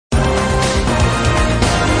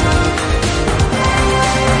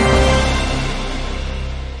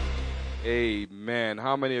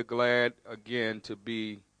How many are glad again to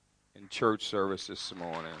be in church service this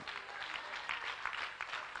morning?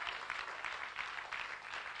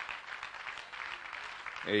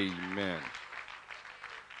 Amen.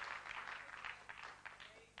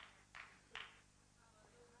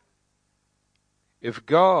 If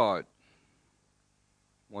God,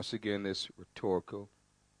 once again this rhetorical,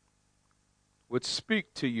 would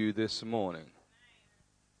speak to you this morning,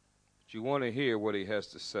 do you want to hear what he has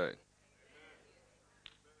to say?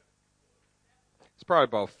 It's probably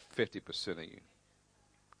about 50% of you.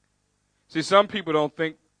 See, some people don't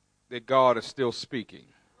think that God is still speaking.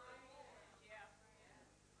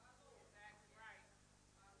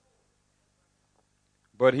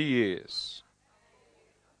 But he is.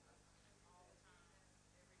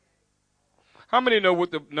 How many know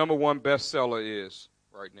what the number one bestseller is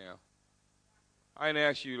right now? I didn't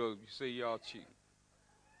ask you to say y'all cheating.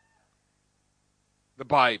 The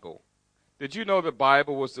Bible. Did you know the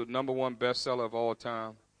Bible was the number one bestseller of all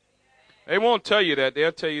time? They won't tell you that.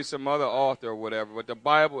 They'll tell you some other author or whatever, but the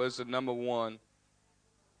Bible is the number one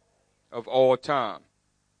of all time.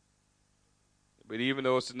 But even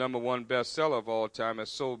though it's the number one bestseller of all time,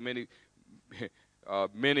 there's so many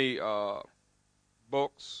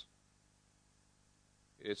books.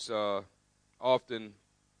 It's often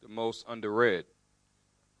the most underread.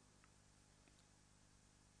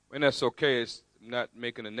 And that's okay. It's not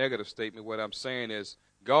making a negative statement. What I'm saying is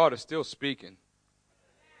God is still speaking.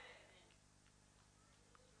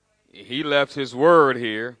 He left his word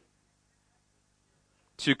here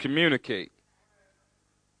to communicate.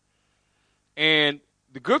 And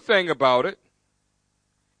the good thing about it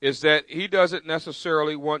is that he doesn't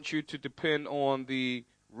necessarily want you to depend on the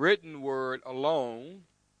written word alone.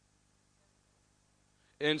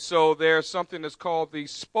 And so there's something that's called the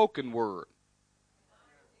spoken word.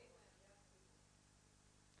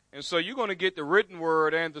 And so you're going to get the written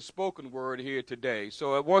word and the spoken word here today.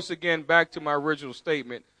 So once again, back to my original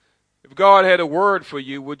statement. If God had a word for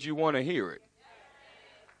you, would you want to hear it?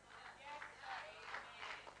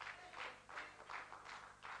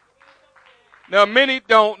 Now, many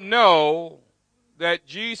don't know that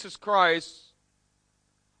Jesus Christ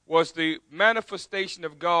was the manifestation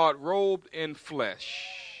of God robed in flesh.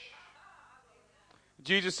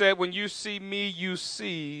 Jesus said, when you see me, you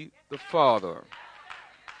see the Father.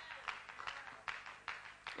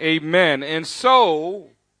 Amen. And so,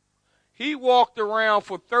 he walked around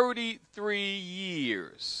for 33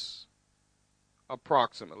 years,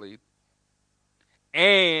 approximately.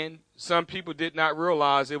 And some people did not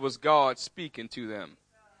realize it was God speaking to them.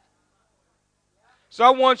 So I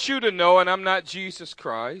want you to know, and I'm not Jesus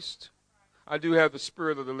Christ. I do have the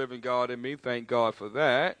Spirit of the living God in me. Thank God for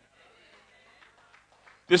that.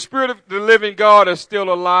 The Spirit of the living God is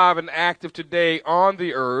still alive and active today on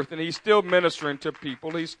the earth, and he's still ministering to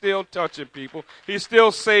people. He's still touching people. He's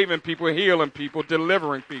still saving people, healing people,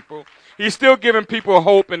 delivering people. He's still giving people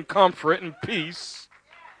hope and comfort and peace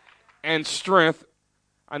and strength.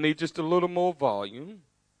 I need just a little more volume.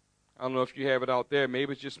 I don't know if you have it out there.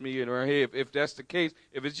 Maybe it's just me in right here. If that's the case,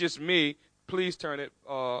 if it's just me, please turn it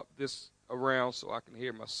this around so I can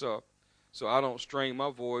hear myself, so I don't strain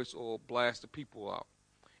my voice or blast the people out.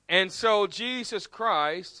 And so Jesus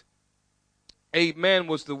Christ, amen,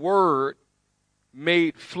 was the Word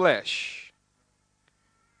made flesh.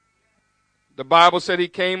 The Bible said he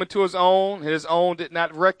came into his own did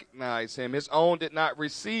not recognize him. His own did not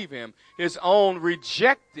receive him. His own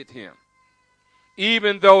rejected him,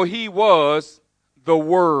 even though he was the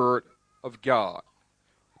Word of God.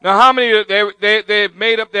 Now, how many, they've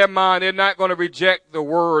made up their mind they're not going to reject the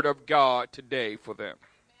Word of God today for them?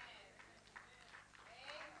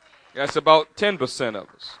 That's about 10% of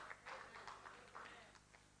us.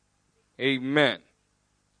 Amen.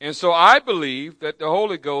 And so I believe that the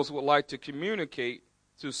Holy Ghost would like to communicate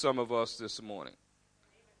to some of us this morning.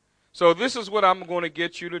 So this is what I'm going to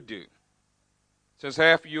get you to do. Since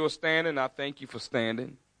half of you are standing, I thank you for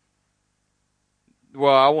standing.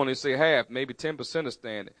 Well, I want to say half, maybe 10% are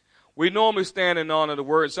standing. We normally stand in honor of the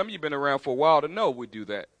Word. Some of you have been around for a while to know we do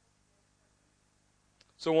that.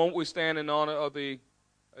 So won't we stand in honor of the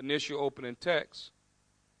initial opening text,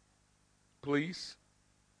 please?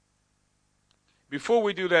 Before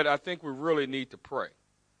we do that, I think we really need to pray.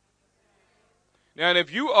 Now, and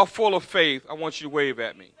if you are full of faith, I want you to wave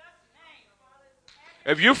at me.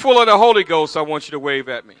 If you're full of the Holy Ghost, I want you to wave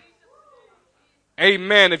at me.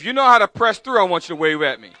 Amen. If you know how to press through, I want you to wave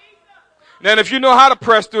at me. Now, if you know how to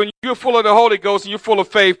press through and you're full of the Holy Ghost and you're full of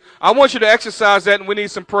faith, I want you to exercise that, and we need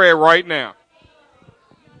some prayer right now.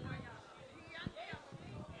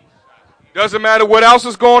 Doesn't matter what else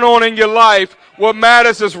is going on in your life. What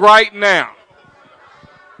matters is right now.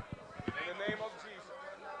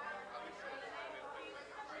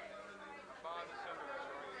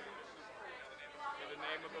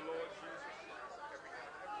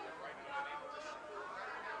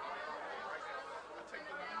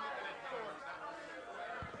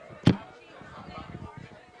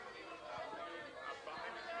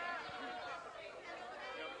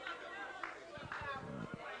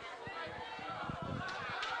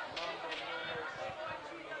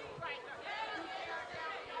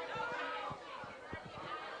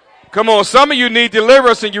 Come on, some of you need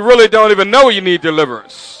deliverance and you really don't even know you need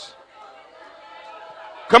deliverance.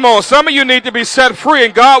 Come on, some of you need to be set free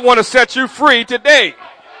and God want to set you free today.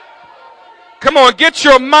 Come on, get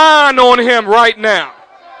your mind on him right now.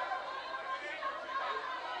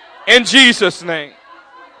 In Jesus' name.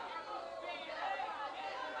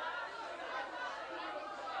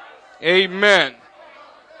 Amen.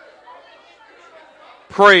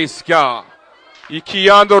 Praise God.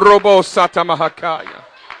 Ikiando robo satamahakaya.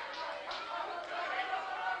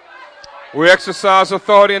 We exercise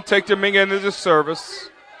authority and take dominion in this service.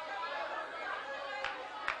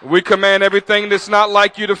 We command everything that's not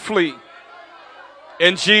like you to flee.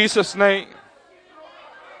 In Jesus' name.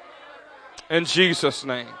 In Jesus'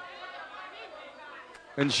 name.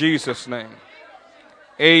 In Jesus' name.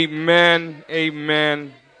 Amen,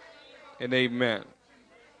 amen, and amen.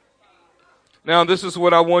 Now, this is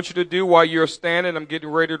what I want you to do while you're standing. I'm getting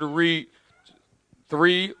ready to read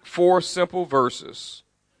 4 simple verses.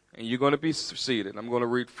 And you're going to be seated. I'm going to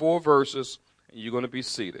read 4 verses, and you're going to be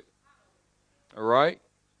seated. All right?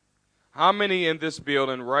 How many in this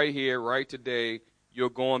building right here, right today, you're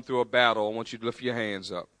going through a battle? I want you to lift your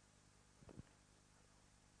hands up.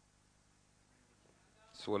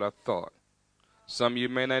 That's what I thought. Some of you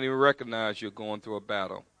may not even recognize you're going through a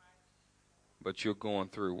battle, but you're going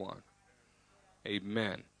through one.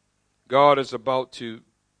 Amen. God is about to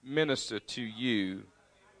minister to you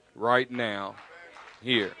right now,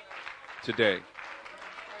 here, today.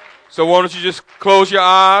 So why don't you just close your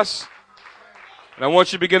eyes, and I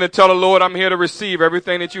want you to begin to tell the Lord, I'm here to receive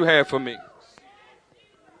everything that you have for me.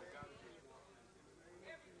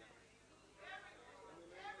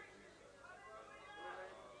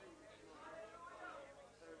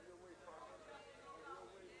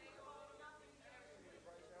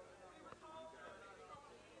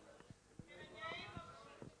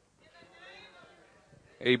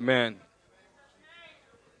 Amen.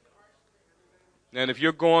 And if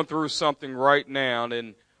you're going through something right now,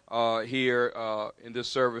 then here in this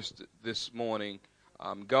service this morning,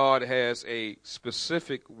 God has a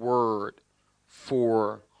specific word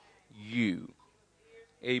for you.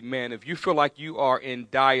 Amen. If you feel like you are in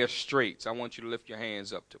dire straits, I want you to lift your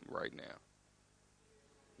hands up to me right now.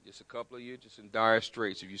 Just a couple of you, just in dire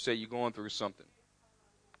straits. If you say you're going through something.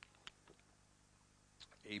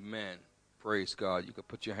 Amen. Praise God. You can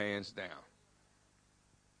put your hands down.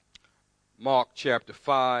 Mark chapter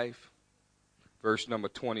 5, verse number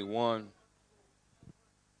 21.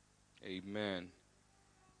 Amen.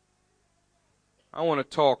 I want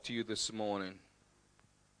to talk to you this morning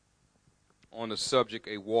on the subject,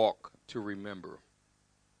 a walk to remember.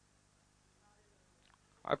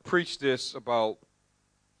 I preached this about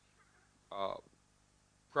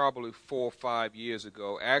probably 4 or 5 years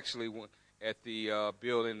ago, actually at the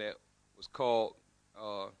building that was called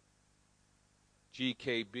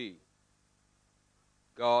GKB,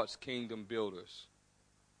 God's Kingdom Builders.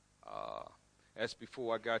 That's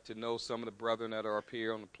before I got to know some of the brethren that are up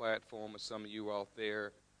here on the platform and some of you out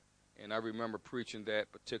there. And I remember preaching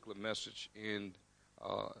that particular message in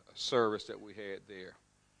a service that we had there.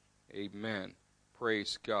 Amen.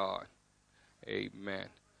 Praise God. Amen.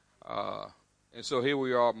 And so here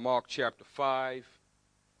we are, Mark chapter 5,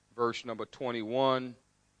 verse number 21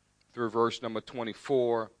 through verse number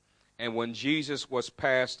 24. And when Jesus was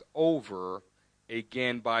passed over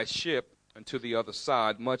again by ship unto the other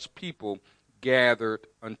side, much people gathered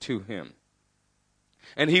unto him.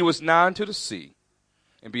 And he was nigh unto the sea.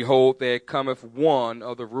 And behold, there cometh one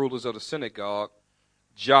of the rulers of the synagogue,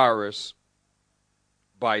 Jairus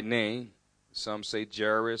by name. Some say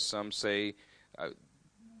Jairus, some say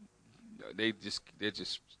they're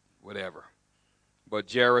just whatever. But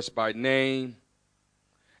Jairus by name.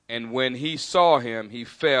 And when he saw him, he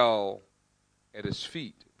fell at his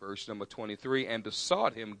feet. Verse number 23, and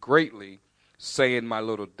besought him greatly, saying, my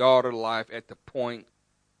little daughter lieth at the point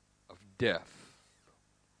of death.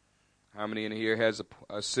 How many in here has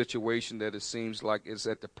a situation that it seems like it's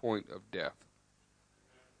at the point of death?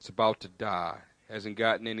 It's about to die. Hasn't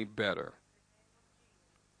gotten any better.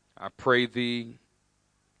 I pray thee,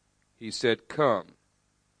 he said, come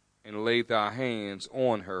and lay thy hands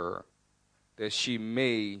on her, that she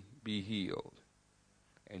may be healed,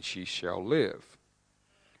 and she shall live.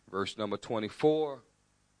 Verse number 24,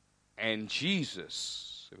 And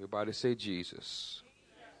Jesus, everybody say Jesus.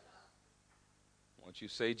 Won't you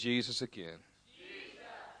say Jesus again? Jesus.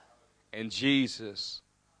 And Jesus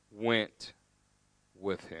went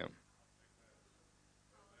with him.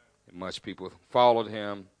 And much people followed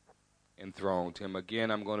him and thronged him. Again,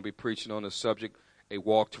 I'm going to be preaching on the subject, a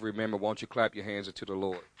walk to remember. Won't you clap your hands to the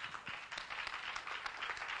Lord?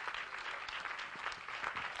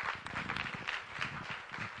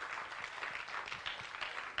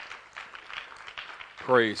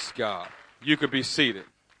 Praise God. You could be seated.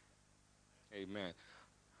 Amen.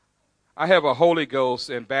 I have a Holy Ghost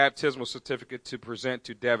and baptismal certificate to present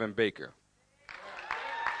to Devin Baker.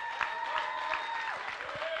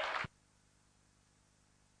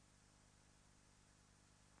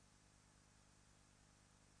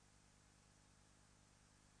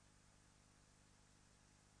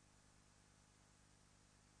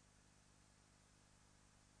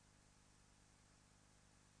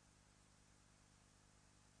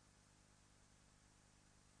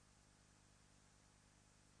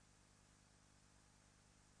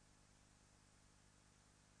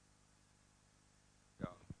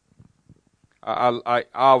 I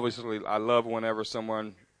obviously love whenever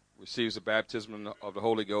someone receives the baptism of the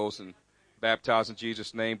Holy Ghost and baptized in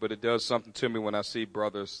Jesus' name, but it does something to me when I see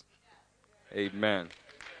brothers. Amen.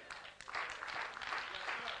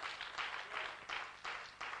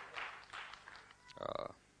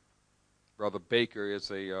 Brother Baker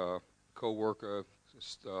is a co-worker,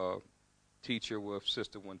 teacher with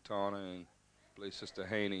Sister Wintana and I believe Sister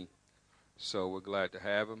Haney. So we're glad to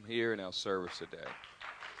have him here in our service today.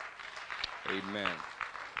 Amen.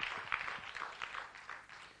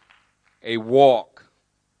 A walk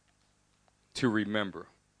to remember.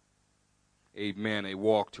 Amen. A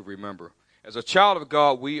walk to remember. As a child of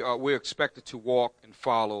God, we're expected to walk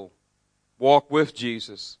with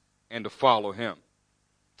Jesus and to follow him.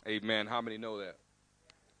 Amen. How many know that?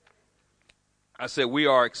 I said we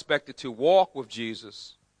are expected to walk with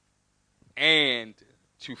Jesus and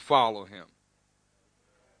to follow him.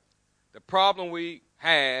 The problem we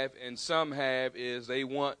have, and some have, is they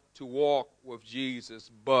want to walk with Jesus,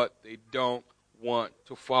 but they don't want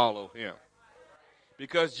to follow him.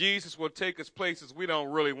 Because Jesus will take us places we don't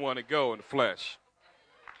really want to go in the flesh.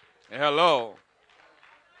 And hello.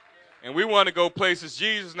 And we want to go places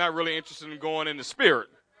Jesus is not really interested in going in the spirit.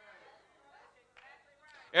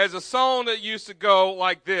 There's a song that used to go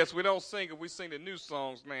like this. We don't sing it. We sing the new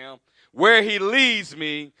songs now. Where he leads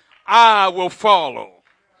me, I will follow.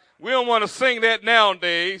 We don't want to sing that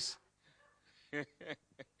nowadays.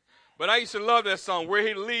 But I used to love that song. Where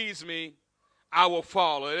he leads me, I will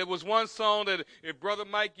follow. It was one song that if Brother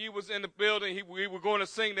Mike, you was in the building, we were going to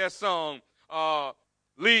sing that song,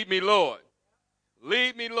 Lead Me, Lord.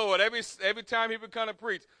 Lead me, Lord. Every time he would come to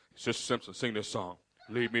preach, Sister Simpson, sing this song.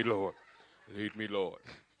 Lead me, Lord. Lead me, Lord.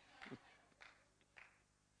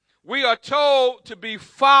 We are told to be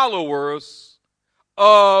followers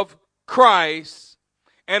of Christ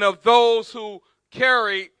and of those who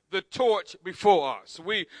carry the torch before us.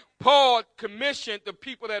 Paul commissioned the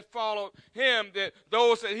people that followed him, that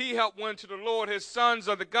those that he helped win to the Lord, his sons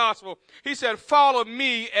of the gospel. He said, follow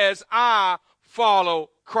me as I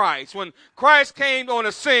follow Christ. When Christ came on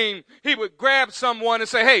the scene, he would grab someone and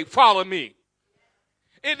say, hey, follow me.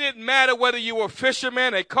 It didn't matter whether you were a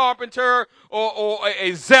fisherman, a carpenter, or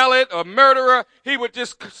a zealot, a murderer. He would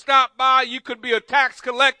just stop by. You could be a tax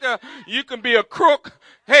collector. You can be a crook.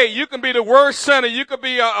 Hey, you can be the worst sinner. You could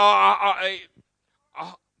be there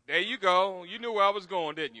you go. You knew where I was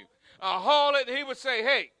going, didn't you? A harlot. He would say,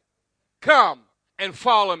 hey, come and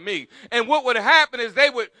follow me. And what would happen is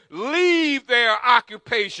they would leave their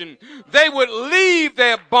occupation. They would leave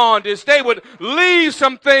their bondage. They would leave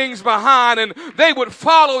some things behind and they would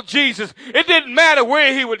follow Jesus. It didn't matter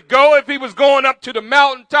where he would go, if he was going up to the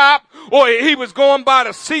mountaintop or he was going by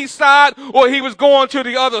the seaside or he was going to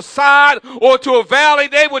the other side or to a valley.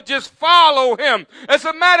 They would just follow him. As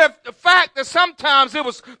a matter of fact, that sometimes it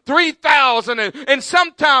was 3,000 and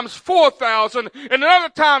sometimes 4,000 and other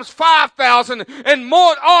times 5,000. And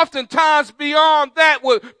more oftentimes beyond that,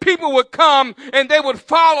 people would come and they would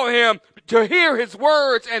follow him to hear his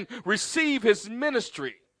words and receive his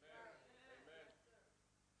ministry.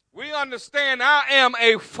 We understand I am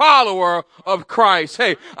a follower of Christ.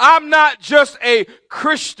 Hey, I'm not just a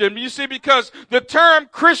Christian. You see, because the term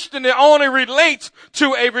Christian, it only relates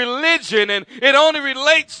to a religion, and it only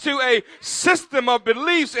relates to a system of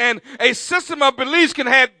beliefs, and a system of beliefs can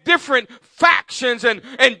have different factions and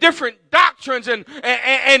different doctrines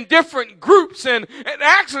and different groups, and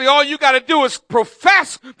actually all you got to do is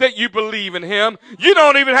profess that you believe in him. You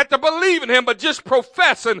don't even have to believe in him, but just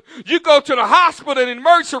profess. And you go to the hospital and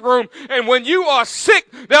emergency room, and when you are sick,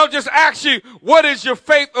 they'll just ask you, what is your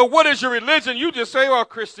faith or what is your religion? You just say, oh,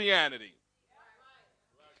 Christianity.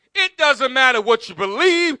 It doesn't matter what you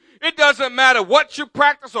believe. It doesn't matter what you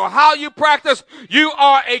practice or how you practice. You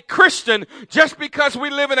are a Christian just because we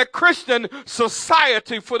live in a Christian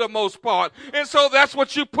society for the most part. And so that's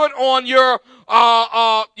what you put on your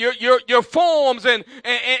forms and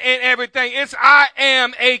everything. It's, I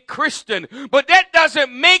am a Christian. But that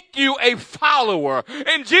doesn't make you a follower.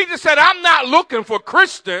 And Jesus said, I'm not looking for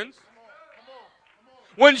Christians.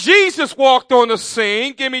 When Jesus walked on the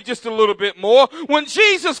scene, give me just a little bit more. When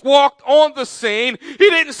Jesus walked on the scene, he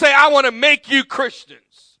didn't say, I want to make you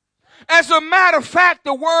Christians. As a matter of fact,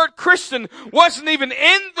 the word Christian wasn't even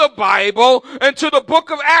in the Bible until the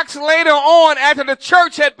book of Acts later on, after the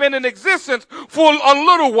church had been in existence for a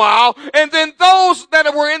little while. And then those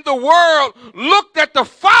that were in the world looked at the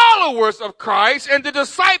followers of Christ and the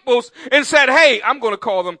disciples and said, hey, I'm going to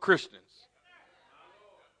call them Christians.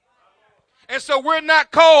 And so we're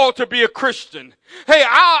not called to be a Christian. Hey,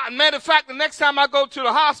 matter of fact, the next time I go to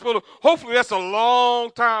the hospital, hopefully that's a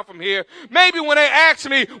long time from here. Maybe when they ask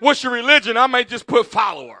me, what's your religion, I might just put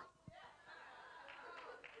follower.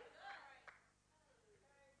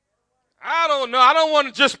 I don't know. I don't want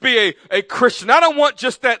to just be a Christian. I don't want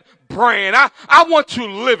just that brand. I want to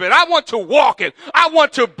live it. I want to walk it. I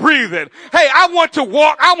want to breathe it. Hey, I want to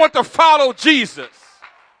walk. I want to follow Jesus.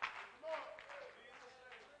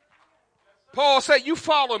 Paul said, you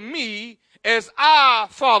follow me as I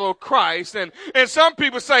follow Christ. And some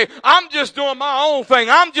people say, I'm just doing my own thing.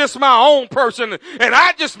 I'm just my own person. And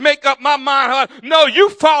I just make up my mind. No, you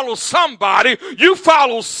follow somebody. You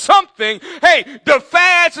follow something. Hey, the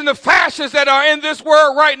fads and the fashions that are in this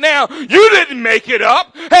world right now, you didn't make it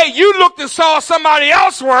up. Hey, you looked and saw somebody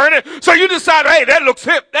else wearing it. So you decided, hey, that looks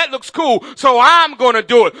hip. That looks cool. So I'm going to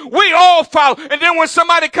do it. We all follow. And then when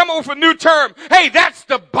somebody come up with a new term, hey, that's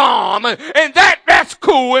the bomb. And that's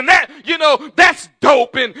cool. And that, that's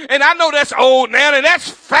dope, and I know that's old now, and that's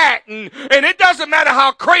fat, and it doesn't matter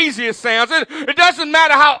how crazy it sounds. It doesn't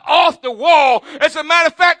matter how off the wall. As a matter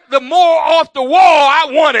of fact, the more off the wall I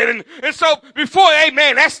want it, and so before, hey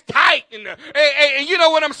man, that's tight, and you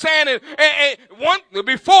know what I'm saying? And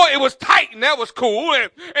before it was tight, and that was cool, and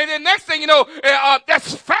then next thing you know,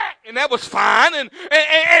 that's fat, and that was fine, and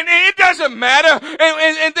it doesn't matter,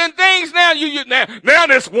 and then things now now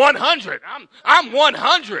there's 100. I'm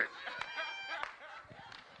 100.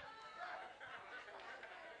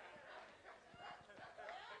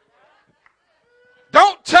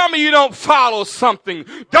 Don't tell me you don't follow something.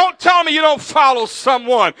 Don't tell me you don't follow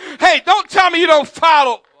someone. Hey, don't tell me you don't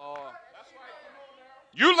follow.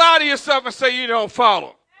 You lie to yourself and say you don't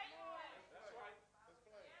follow.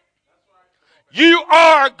 You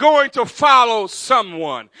are going to follow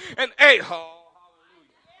someone. And hey,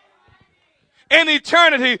 in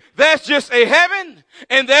eternity, there's just a heaven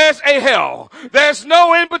and there's a hell. There's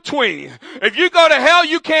no in between. If you go to hell,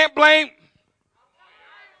 you can't blame.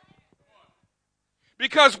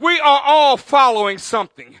 Because we are all following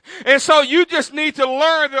something. And so you just need to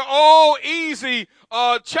learn the old easy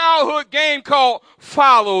childhood game called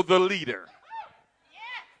follow the leader.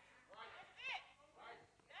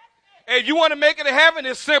 If you want to make it to heaven,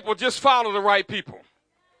 it's simple. Just follow the right people.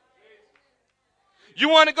 You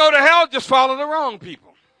want to go to hell, just follow the wrong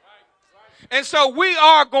people. And so we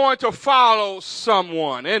are going to follow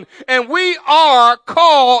someone. And we are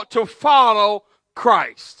called to follow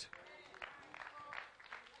Christ.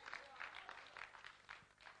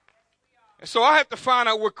 And so I have to find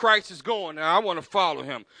out where Christ is going. Now, I want to follow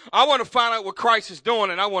him. I want to find out what Christ is doing,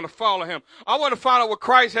 and I want to follow him. I want to find out what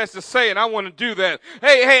Christ has to say, and I want to do that.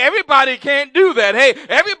 Hey, everybody can't do that. Hey,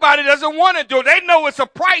 everybody doesn't want to do it. They know it's a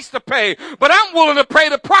price to pay, but I'm willing to pay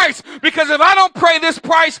the price, because if I don't pay this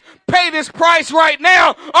price right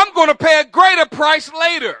now, I'm going to pay a greater price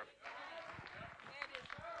later.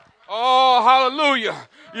 Oh, hallelujah.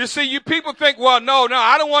 You see, you people think, well, no,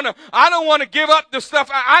 I don't want to give up the stuff.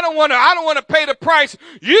 I don't want to pay the price.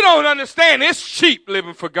 You don't understand. It's cheap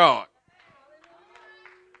living for God.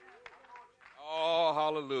 Oh,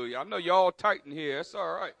 hallelujah. I know y'all tight in here. It's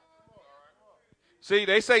all right. See,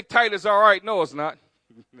 they say tight is all right. No, it's not.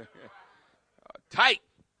 Tight.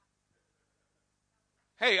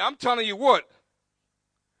 Hey, I'm telling you what.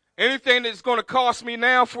 Anything that's going to cost me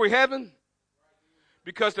now for heaven,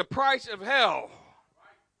 because the price of hell.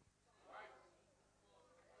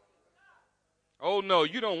 Oh, no,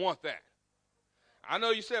 you don't want that. I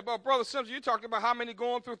know you said, but Brother Simpson, you're talking about how many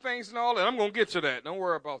going through things and all that. I'm going to get to that. Don't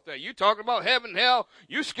worry about that. You talking about heaven, hell.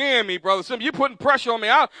 You scaring me, Brother Simpson. You putting pressure on me.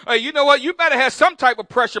 Hey, you know what? You better have some type of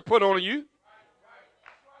pressure put on you.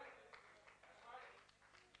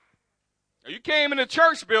 You came in the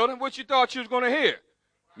church building. What you thought you was going to hear?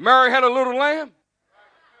 Mary had a little lamb.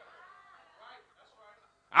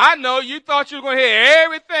 I know you thought you were going to hear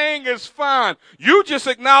everything is fine. You just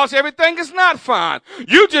acknowledge everything is not fine.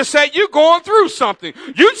 You just said you're going through something.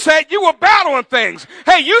 You said you were battling things.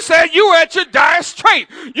 Hey, you said you were at your dire strait.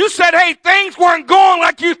 You said, hey, things weren't going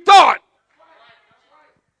like you thought.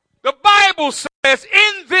 The Bible says,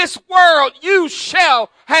 in this world you shall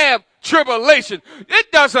have tribulation.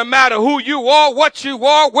 It doesn't matter who you are, what you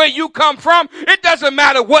are, where you come from. It doesn't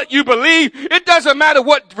matter what you believe. It doesn't matter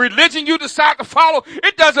what religion you decide to follow.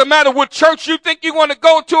 It doesn't matter what church you think you want to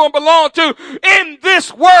go to and belong to. In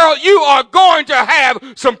this world, you are going to have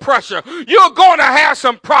some pressure. You're going to have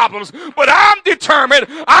some problems. But I'm determined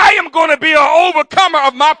I am going to be an overcomer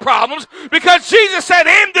of my problems, because Jesus said,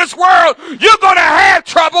 in this world, you're going to have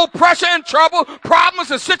trouble, pressure and trouble, problems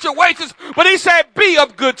and situations. But he said, be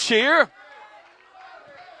of good cheer,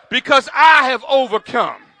 because I have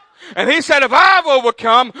overcome. And he said, if I've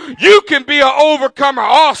overcome, you can be an overcomer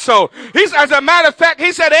also. As a matter of fact,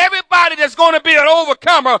 he said, everybody that's going to be an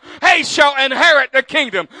overcomer, hey, shall inherit the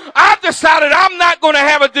kingdom. I've decided I'm not going to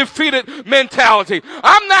have a defeated mentality.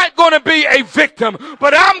 I'm not going to be a victim,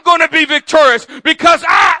 but I'm going to be victorious, because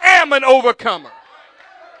I am an overcomer.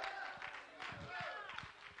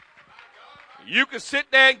 You can sit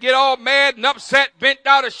there and get all mad and upset, bent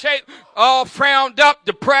out of shape, all frowned up,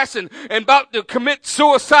 depressed, and about to commit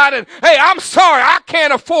suicide. And, hey, I'm sorry, I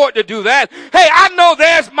can't afford to do that. Hey, I know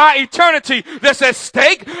there's my eternity that's at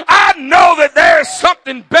stake. I know that there's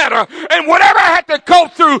something better. And whatever I have to go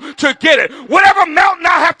through to get it, whatever mountain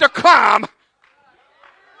I have to climb,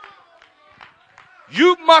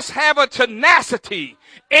 you must have a tenacity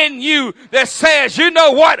in you that says, you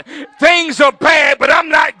know what, things are bad, but I'm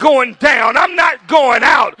not going down. I'm not going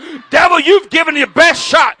out. Devil, you've given your best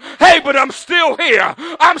shot. Hey, but I'm still here.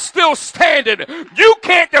 I'm still standing. You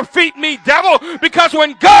can't defeat me, devil, because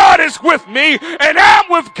when God is with me and I'm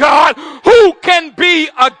with God, who can be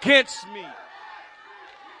against me?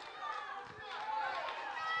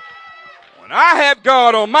 When I have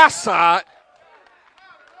God on my side,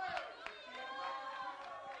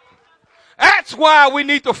 that's why we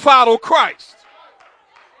need to follow Christ.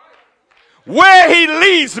 Where he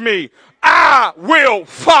leads me, I will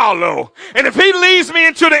follow. And if he leads me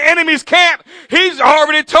into the enemy's camp, he's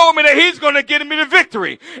already told me that he's going to get me the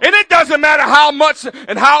victory. And it doesn't matter how much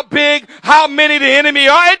and how big, how many the enemy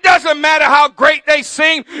are. It doesn't matter how great they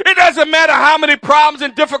seem. It doesn't matter how many problems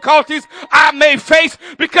and difficulties I may face,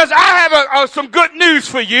 because I have some good news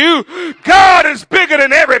for you. God is bigger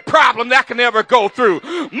than every problem that can ever go through.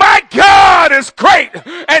 My God is great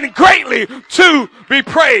and greatly to be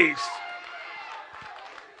praised.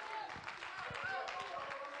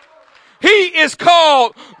 He is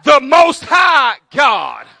called the Most High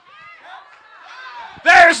God.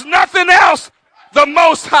 There's nothing else the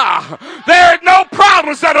Most High. There are no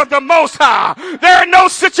problems that are the Most High. There are no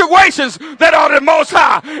situations that are the Most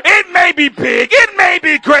High. It may be big, it may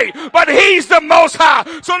be great, but he's the Most High.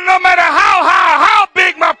 So no matter how high, how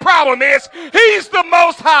big my problem is, he's the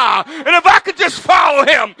Most High. And if I could just follow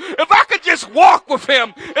him, if I could just walk with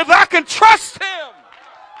him, if I can trust him,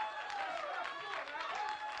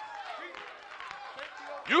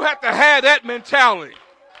 you have to have that mentality.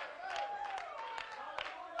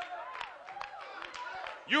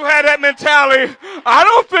 You have that mentality, I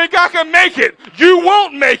don't think I can make it. You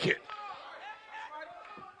won't make it.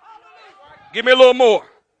 Give me a little more.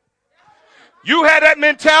 You have that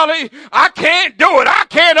mentality, I can't do it. I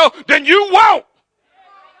can't. Then you won't.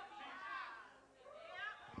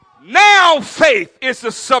 Now faith is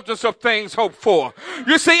the substance of things hoped for.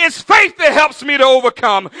 You see, it's faith that helps me to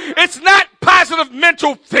overcome. It's not positive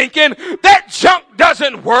mental thinking. That junk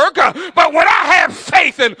doesn't work. But when I have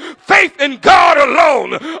faith in God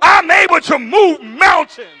alone, I'm able to move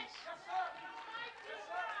mountains.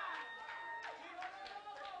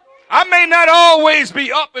 I may not always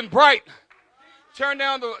be up and bright. Turn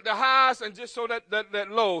down the highs and just so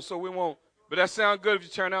that low so we won't. But that sounds good if you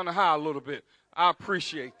turn down the high a little bit. I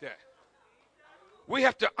appreciate that. We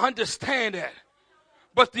have to understand that.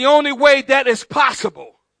 But the only way that is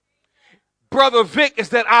possible, Brother Vic, is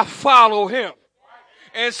that I follow him.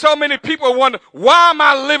 And so many people wonder, why am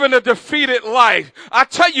I living a defeated life? I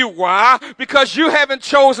tell you why, because you haven't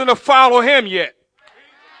chosen to follow him yet.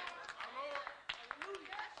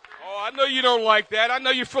 Oh, I know you don't like that. I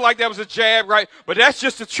know you feel like that was a jab, right? But that's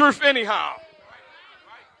just the truth anyhow.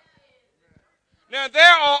 Now, there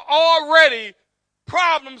are already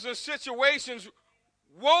problems and situations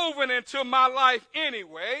woven into my life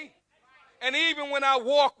anyway, and even when I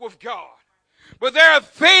walk with God. But there are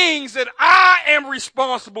things that I am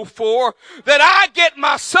responsible for that I get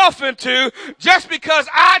myself into just because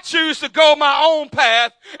I choose to go my own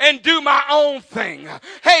path and do my own thing.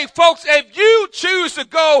 Hey, folks, if you choose to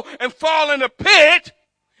go and fall in a pit,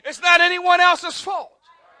 it's not anyone else's fault.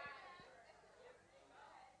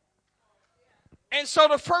 And so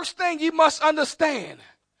the first thing you must understand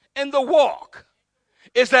in the walk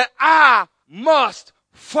is that I must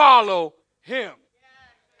follow him.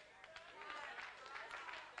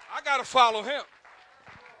 I got to follow him.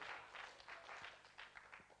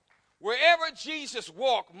 Wherever Jesus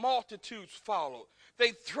walked, multitudes followed.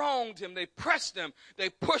 They thronged him. They pressed him. They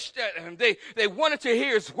pushed at him. They wanted to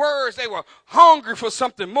hear his words. They were hungry for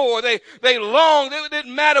something more. They longed. It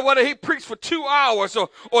didn't matter whether he preached for 2 hours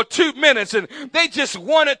or 2 minutes. And they just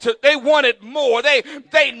wanted more.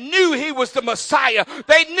 They knew he was the Messiah.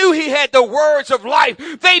 They knew he had the words of life.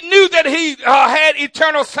 They knew that he had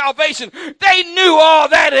eternal salvation. They knew all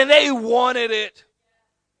that and they wanted it.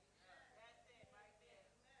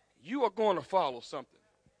 You are going to follow something.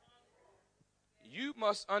 You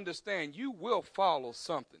must understand you will follow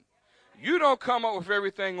something. You don't come up with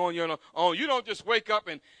everything on your own. You don't just wake up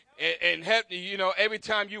and have, every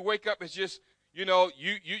time you wake up it's just,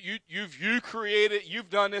 you've created, you've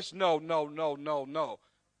done this. No.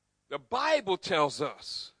 The Bible tells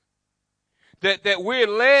us that we're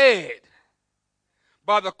led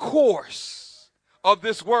by the course of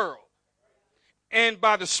this world and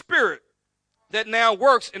by the Spirit that now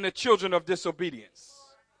works in the children of disobedience.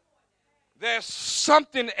 There's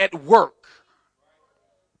something at work.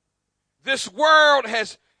 This world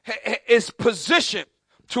is positioned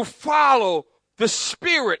to follow the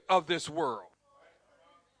spirit of this world.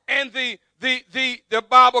 And the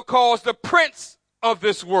Bible calls the prince of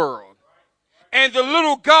this world. And the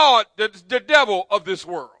little god, the devil of this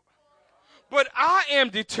world. But I am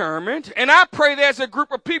determined, and I pray there's a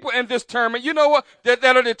group of people in this tournament, you know what, that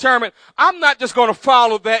are determined. I'm not just going to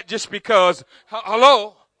follow that just because,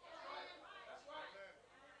 hello.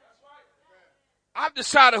 I've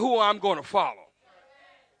decided who I'm going to follow.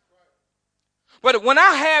 But when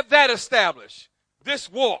I have that established,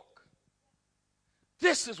 this walk,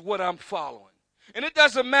 this is what I'm following. And it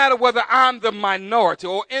doesn't matter whether I'm the minority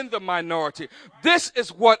or in the minority. This is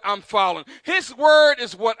what I'm following. His word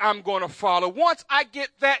is what I'm going to follow. Once I get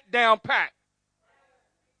that down pat,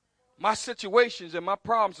 my situations and my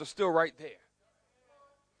problems are still right there.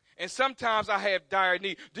 And sometimes I have dire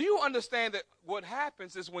need. Do you understand that what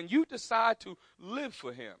happens is when you decide to live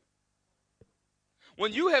for him,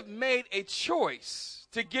 when you have made a choice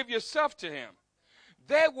to give yourself to him,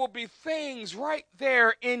 there will be things right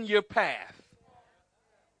there in your path.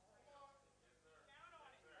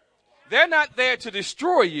 They're not there to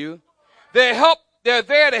destroy you. They're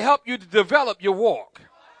there to help you to develop your walk.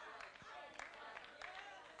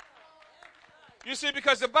 You see,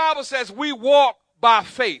 because the Bible says we walk by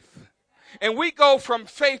faith. And we go from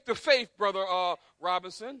faith to faith, Brother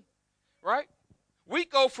Robinson, right? We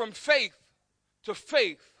go from faith to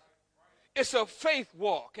faith. It's a faith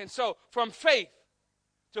walk. And so from faith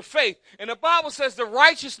to faith. And the Bible says the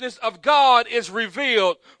righteousness of God is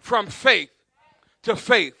revealed from faith to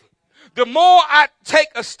faith. The more I take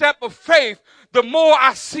a step of faith, the more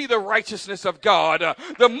I see the righteousness of God.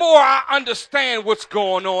 The more I understand what's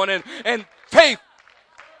going on. And faith.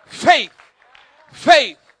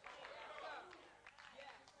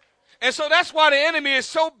 And so that's why the enemy is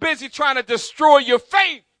so busy trying to destroy your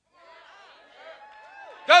faith.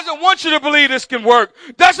 Doesn't want you to believe this can work.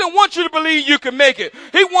 Doesn't want you to believe you can make it.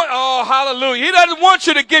 Oh, hallelujah. He doesn't want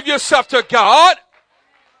you to give yourself to God.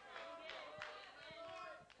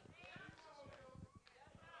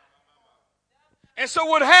 And so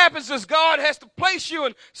what happens is God has to place you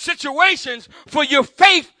in situations for your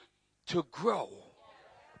faith to grow.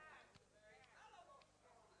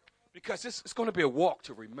 Because it's going to be a walk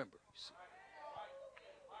to remember.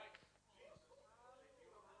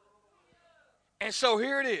 And so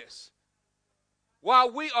here it is.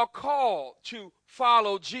 While we are called to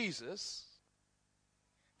follow Jesus,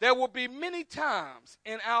 there will be many times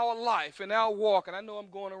in our life, in our walk, and I know I'm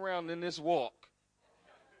going around in this walk.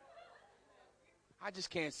 I just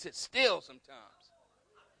can't sit still sometimes.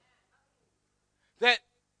 That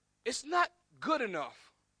it's not good enough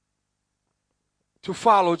to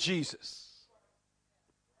follow Jesus.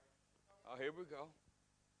 Oh, here we go.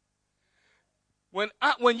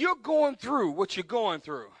 When you're going through what you're going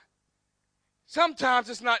through, sometimes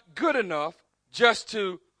it's not good enough just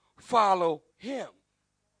to follow him.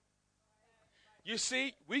 You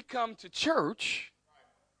see, we come to church,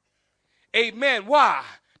 amen, why?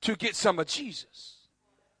 To get some of Jesus,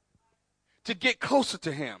 to get closer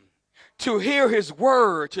to him, to hear his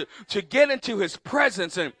word, to get into his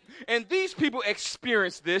presence. And these people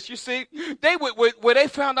experienced this, you see. They would, when they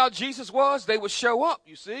found out Jesus was, they would show up,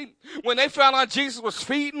 you see. When they found out Jesus was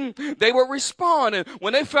feeding, they would respond. And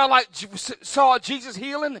when they saw Jesus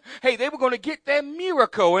healing, hey, they were going to get that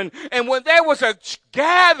miracle. And when there was a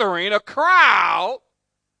gathering, a crowd,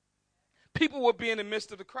 people would be in the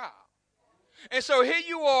midst of the crowd. And so here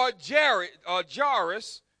you are,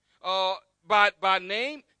 Jairus, by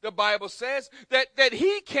name. The Bible says that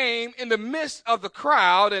he came in the midst of the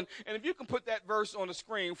crowd. And if you can put that verse on the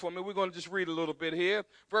screen for me, we're going to just read a little bit here.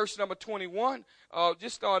 Verse number 21.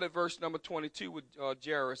 Just start at verse number 22 with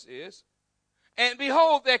Jairus is. And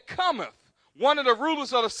behold, there cometh one of the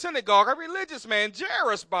rulers of the synagogue, a religious man,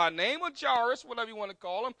 Jairus by name, or Jairus, whatever you want to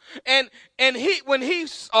call him. And when he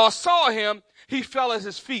saw him, he fell at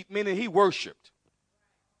his feet, meaning he worshiped.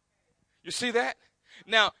 You see that?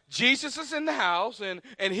 Now, Jesus is in the house,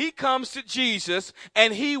 and he comes to Jesus,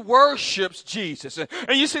 and he worships Jesus.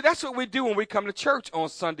 And you see, that's what we do when we come to church on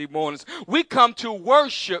Sunday mornings. We come to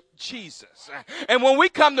worship Jesus. And when we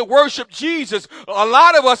come to worship Jesus, a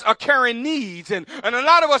lot of us are carrying needs, and a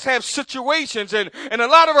lot of us have situations, and a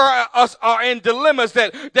lot of us are in dilemmas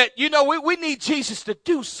that we need Jesus to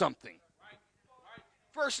do something.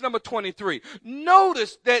 Verse number 23.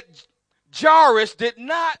 Notice that Jairus did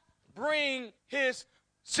not bring his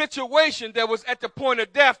situation that was at the point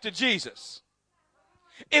of death to Jesus.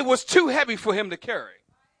 It was too heavy for him to carry.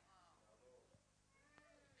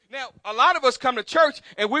 Now, a lot of us come to church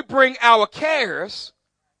and we bring our cares.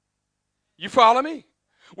 You follow me?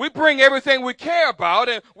 We bring everything we care about,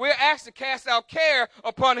 and we're asked to cast our care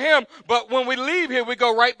upon him, but when we leave here, we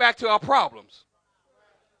go right back to our problems.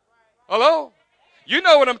 Hello? You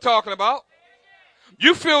know what I'm talking about.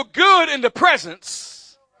 You feel good in the presence.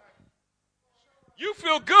 You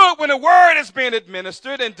feel good when the word is being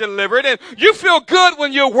administered and delivered, and you feel good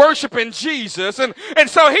when you're worshiping Jesus. And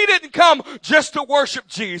so he didn't come just to worship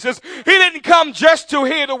Jesus. He didn't come just to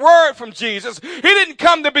hear the word from Jesus. He didn't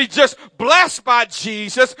come to be just blessed by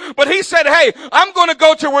Jesus, but he said, hey, I'm going to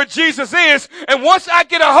go to where Jesus is, and once I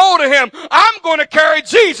get a hold of him, I'm going to carry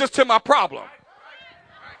Jesus to my problem.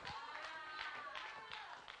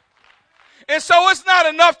 And so it's not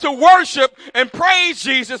enough to worship and praise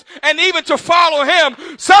Jesus and even to follow him.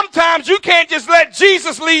 Sometimes you can't just let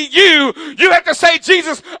Jesus lead you. You have to say,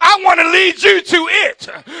 Jesus, I want to lead you to it.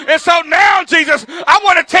 And so now, Jesus, I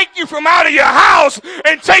want to take you from out of your house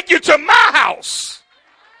and take you to my house.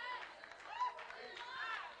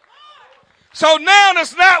 So now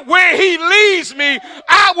it's not where he leads me,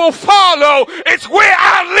 I will follow. It's where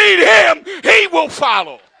I lead him, he will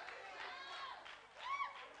follow.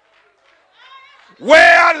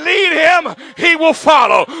 Where I lead him, he will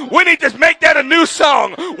follow. We need to make that a new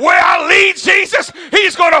song. Where I lead Jesus,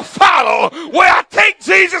 he's going to follow. Where I take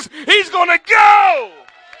Jesus, he's going to go.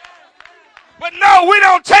 But no, we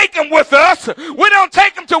don't take him with us. We don't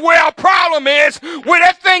take him to where our problem is, where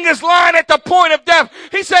that thing is lying at the point of death.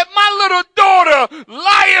 He said, my little daughter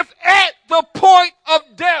lieth at the point of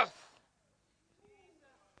death.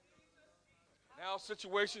 Now,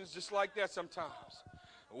 situations just like that sometimes.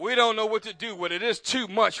 We don't know what to do when it is too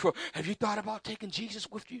much for. Have you thought about taking Jesus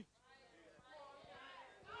with you?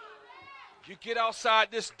 You get outside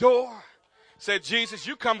this door, say, Jesus,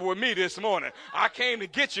 you come with me this morning. I came to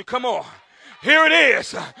get you. Come on. Here it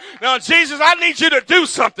is. Now, Jesus, I need you to do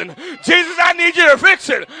something. Jesus, I need you to fix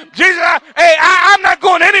it. Jesus, I'm not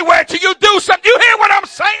going anywhere till you do something. You hear what I'm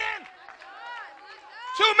saying?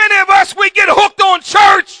 Too many of us, we get hooked on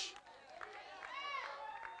church.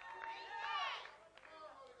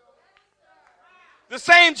 The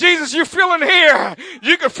same Jesus you feel in here,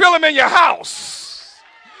 you can feel him in your house.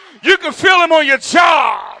 You can feel him on your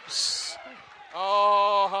jobs.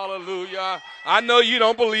 Oh, hallelujah. I know you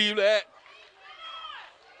don't believe that.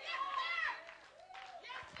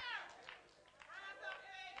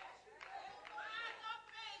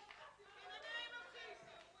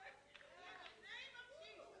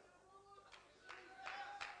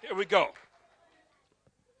 Here we go.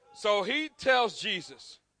 So he tells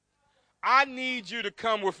Jesus, I need you to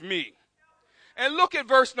come with me. And look at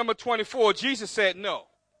verse number 24. Jesus said, no,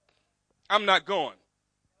 I'm not going.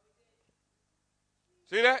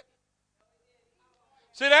 See that?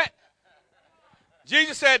 See that?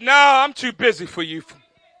 Jesus said, no, I'm too busy for you.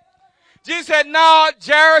 Jesus said, no,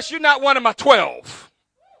 Jairus, you're not one of my 12.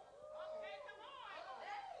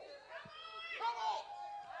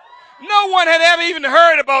 No one had ever even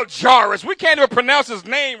heard about Jairus. We can't even pronounce his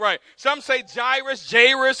name right. Some say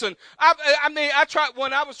Jairus, and I tried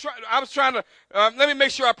when I was trying to. Let me make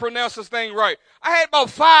sure I pronounce this thing right. I had about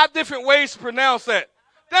 5 different ways to pronounce that.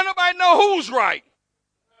 Then nobody know who's right.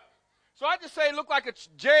 So I just say it looked like a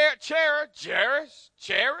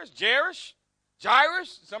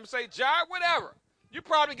Jairus. Some say Jair, whatever. You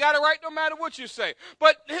probably got it right no matter what you say.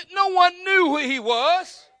 But no one knew who he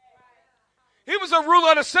was. He was a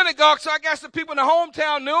ruler of the synagogue, so I guess the people in the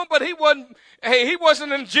hometown knew him, but he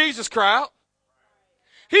wasn't in Jesus' crowd.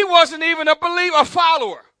 He wasn't even a believer, a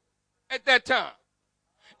follower at that time.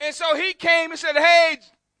 And so he came and said, hey,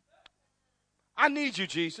 I need you,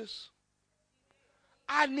 Jesus.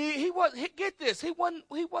 Get this, he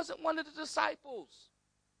wasn't one of the disciples.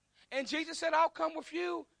 And Jesus said, I'll come with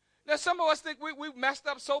you. Now, some of us think we messed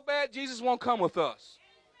up so bad, Jesus won't come with us.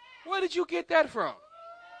 Where did you get that from?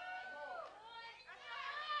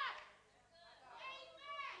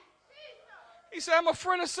 He said, I'm a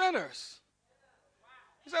friend of sinners.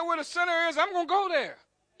 He said, where the sinner is, I'm going to go there.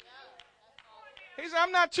 He said,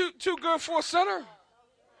 I'm not too good for a sinner.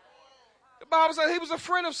 The Bible says he was a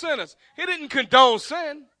friend of sinners. He didn't condone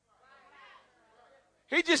sin.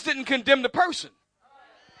 He just didn't condemn the person.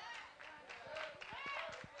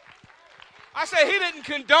 I said he didn't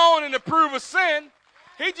condone and approve of sin.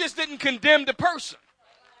 He just didn't condemn the person.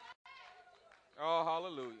 Oh,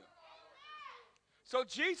 hallelujah. So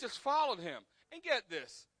Jesus followed him. And get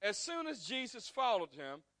this, as soon as Jesus followed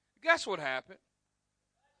him, guess what happened?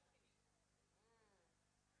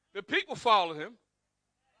 The people followed him.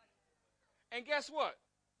 And guess what?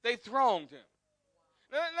 They thronged him.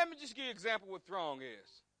 Now, let me just give you an example of what throng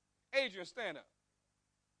is. Adrian, stand up.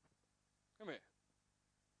 Come here.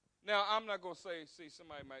 Now, I'm not going to see,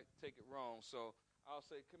 somebody might take it wrong, so I'll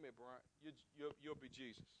say, come here, Brian. You'll be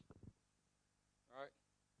Jesus. All right?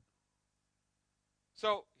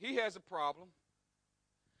 So, he has a problem.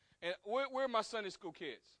 And where are my Sunday school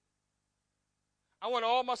kids? I want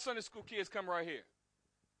all my Sunday school kids come right here.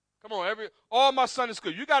 Come on, all my Sunday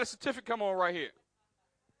school. You got a certificate, come on right here.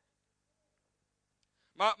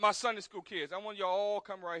 My Sunday school kids, I want y'all all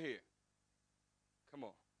come right here. Come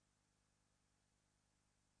on.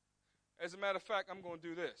 As a matter of fact, I'm going to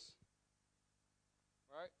do this.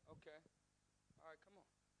 Right? Okay. All right, come on.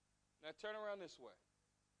 Now turn around this way.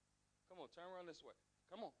 Come on, turn around this way.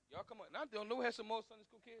 Come on. Y'all come on. Now, don't know we have some more Sunday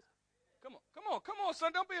school kids? Come on,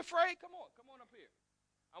 son. Don't be afraid. Come on up here.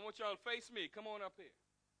 I want y'all to face me. Come on up here.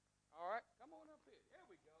 All right? Come on up here. There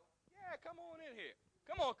we go. Yeah, come on in here.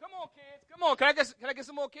 Come on, kids. Come on. Can I get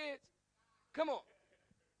some more kids? Come on.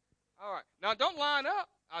 All right. Now, don't line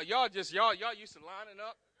up. Y'all used to lining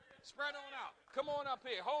up. Spread on out. Come on up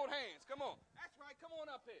here. Hold hands. Come on. That's right. Come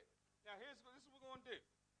on up here. Now, this is what we're going to do.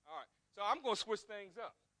 All right. So I'm going to switch things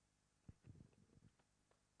up.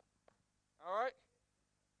 All right?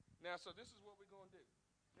 Now, so this is what we're going to do.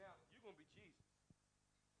 Now, you're going to be Jesus.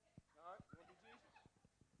 All right? You're going to be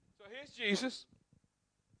Jesus. So here's Jesus.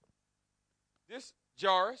 This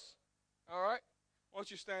Jairus. All right? I want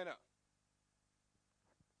you to stand up.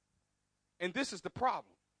 And this is the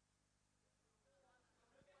problem.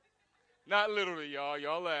 Not literally, y'all.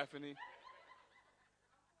 Y'all laughing.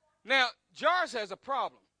 Now, Jairus has a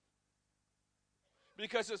problem.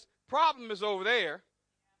 Because his problem is over there.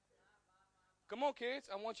 Come on, kids.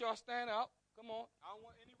 I want y'all to stand up. Come on. I don't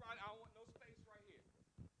want no space right here.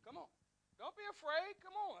 Come on. Don't be afraid.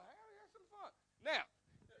 Come on. Have some fun. Now,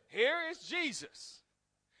 here is Jesus.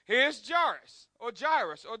 Here's Jairus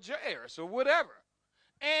or whatever.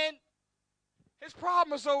 And his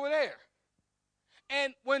problem is over there.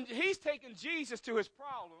 And when he's taking Jesus to his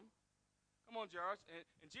problem, come on, Jairus,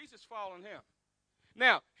 and Jesus following him.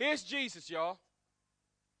 Now, here's Jesus, y'all.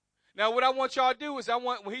 Now, what I want y'all to do is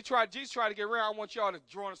when Jesus tried to get around, I want y'all to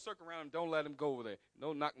draw in a circle around him. Don't let him go over there.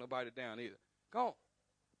 Don't knock nobody down either. Go on.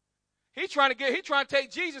 He trying to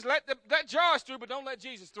take Jesus, let Jairus through, but don't let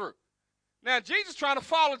Jesus through. Now, Jesus trying to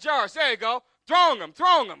follow Jairus. There you go. Throng him.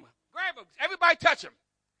 Grab him. Everybody touch him.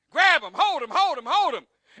 Grab him. Hold him.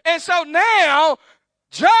 And so now,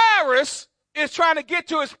 Jairus is trying to get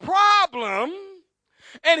to his problem,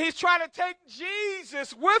 and he's trying to take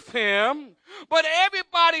Jesus with him, but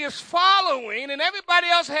everybody is following, and everybody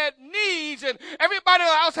else had needs, and everybody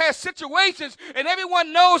else has situations, and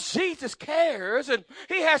everyone knows Jesus cares, and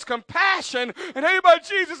he has compassion, and everybody,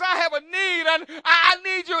 Jesus, I have a need, and I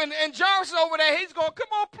need you, and Jairus is over there, he's going, come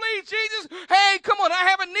on, please, Jesus, hey, come on, I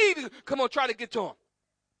have a need. Come on, try to get to him.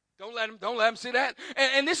 Don't let him see that.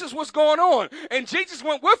 And this is what's going on. And Jesus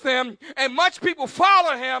went with him, and much people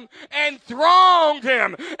followed him and thronged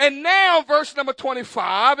him. And now, verse number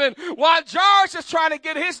 25, and while Jairus is trying to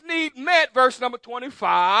get his need met, verse number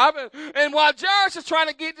 25, and while Jairus is trying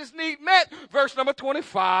to get his need met, verse number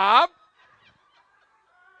 25,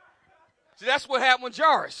 see, that's what happened with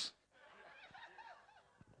Jairus.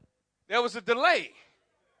 There was a delay.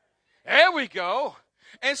 There we go.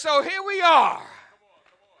 And so here we are.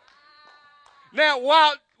 Now,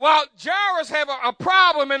 while Jairus have a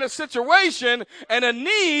problem in a situation and a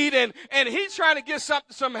need, and he's trying to get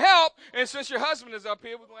some help, and since your husband is up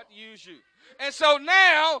here, we're going to have to use you. And so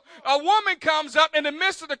now a woman comes up in the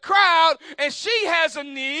midst of the crowd, and she has a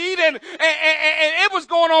need, and it was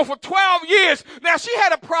going on for 12 years. Now, she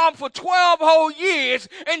had a problem for 12 whole years,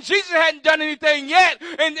 and Jesus hadn't done anything yet.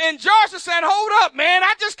 And Jairus is saying, hold up, man,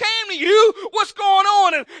 I just came to you. What's going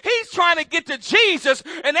on? And he's trying to get to Jesus,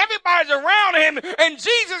 and everybody's around him, and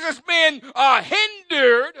Jesus is being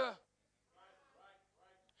hindered.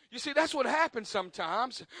 You see, that's what happens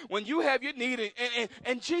sometimes when you have your need,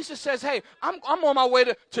 and Jesus says, hey, I'm on my way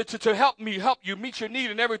to help you meet your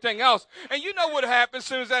need and everything else. And you know what happens as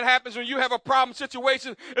soon as that happens when you have a problem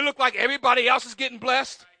situation, it looks like everybody else is getting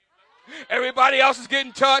blessed. Everybody else is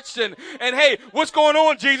getting touched, and hey, what's going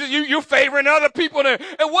on, Jesus? You're favoring other people, and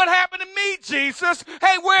what happened to me, Jesus?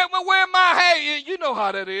 Hey, where am I? Hey, you know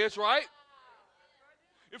how that is, right?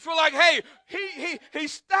 You feel like, hey, he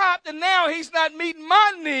stopped, and now he's not meeting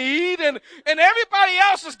my need, and everybody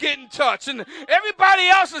else is getting touched, and everybody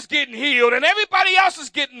else is getting healed, and everybody else is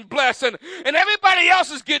getting blessed, and everybody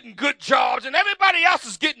else is getting good jobs, and everybody else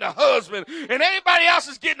is getting a husband, and everybody else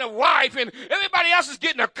is getting a wife, and everybody else is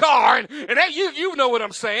getting a car, and you know what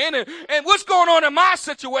I'm saying, and what's going on in my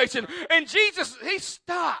situation? And Jesus, he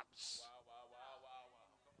stops.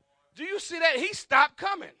 Do you see that? He stopped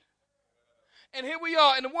coming. And here we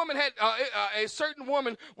are, and the woman had, a certain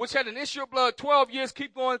woman which had an issue of blood, 12 years,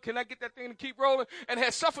 keep going, can I get that thing to keep rolling, and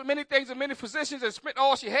had suffered many things and many physicians and spent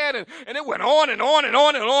all she had, and it went on and on and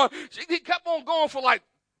on and on. He kept on going for like,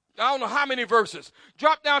 I don't know how many verses.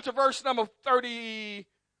 Drop down to verse number 30,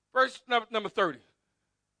 number 30.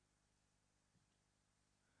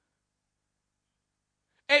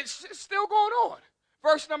 And it's still going on.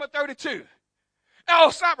 Verse number 32. Oh,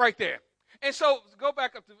 stop right there. And so, go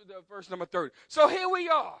back up to verse number 30. So here we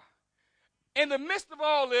are. In the midst of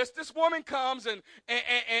all this woman comes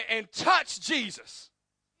and touched Jesus.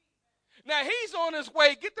 Now, he's on his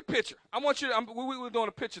way. Get the picture. I want you to, we were doing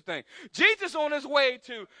a picture thing. Jesus on his way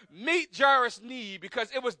to meet Jairus' need because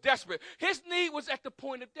it was desperate. His need was at the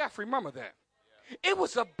point of death. Remember that. It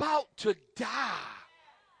was about to die.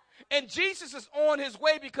 And Jesus is on his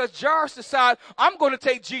way because Jairus decided, I'm going to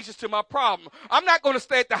take Jesus to my problem. I'm not going to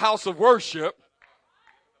stay at the house of worship.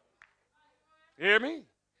 You hear me?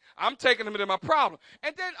 I'm taking him to my problem.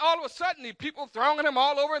 And then all of a sudden, the people throwing him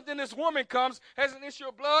all over. And then this woman comes, has an issue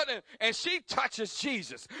of blood, and she touches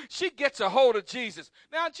Jesus. She gets a hold of Jesus.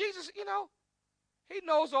 Now, Jesus, he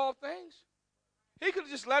knows all things. He could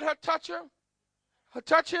have just let her touch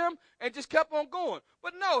him, and just kept on going.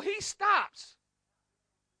 But no, he stops.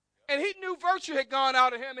 And he knew virtue had gone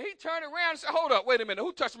out of him. And he turned around and said, hold up, wait a minute.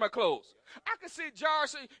 Who touched my clothes? I can see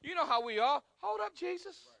Jairus say, you know how we are. Hold up,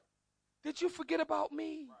 Jesus. Did you forget about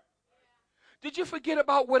me? Did you forget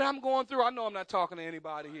about what I'm going through? I know I'm not talking to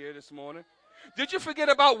anybody here this morning. Did you forget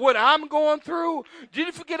about what I'm going through? Did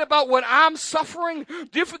you forget about what I'm suffering?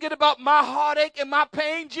 Did you forget about my heartache and my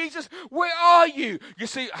pain, Jesus? Where are you? You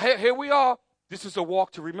see, here we are. This is a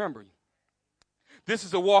walk to remember. This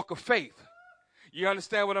is a walk of faith. You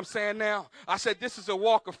understand what I'm saying now? I said this is a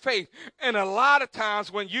walk of faith. And a lot of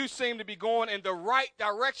times when you seem to be going in the right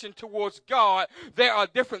direction towards God, there are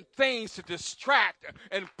different things to distract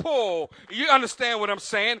and pull. You understand what I'm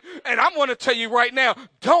saying? And I'm going to tell you right now,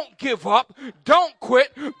 don't give up. Don't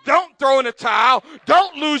quit. Don't throw in the towel.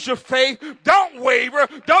 Don't lose your faith. Don't waver.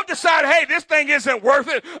 Don't decide, hey, this thing isn't worth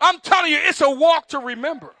it. I'm telling you, it's a walk to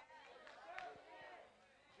remember.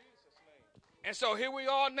 And so here we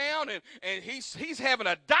are now, and he's having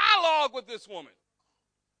a dialogue with this woman.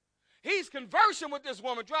 He's conversing with this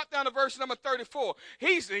woman. Drop down to verse number 34.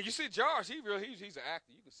 You see Jairus, he's an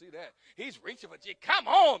actor. You can see that. He's reaching for Jesus. Come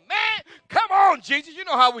on, man. Come on, Jesus. You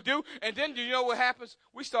know how we do. And then do you know what happens?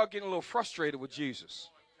 We start getting a little frustrated with Jesus.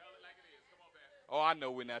 Oh, I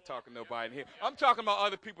know we're not talking to nobody in here. I'm talking about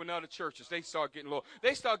other people in other churches. They start getting a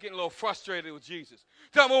little frustrated with Jesus.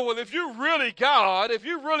 Tell them, well, if you really God, if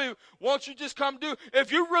you really want you just come do,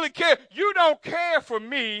 if you really care, you don't care for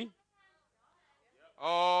me.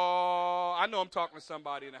 Oh, I know I'm talking to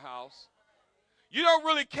somebody in the house. You don't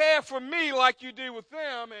really care for me like you do with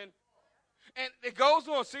them. And it goes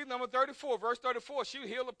on. See, number 34, verse 34. She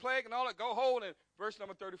healed the plague and all that. Go hold in verse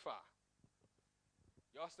number 35.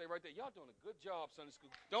 Y'all stay right there. Y'all doing a good job, Sunday school.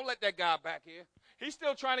 Don't let that guy back here. He's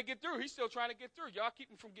still trying to get through. He's still trying to get through. Y'all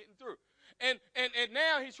keep him from getting through. And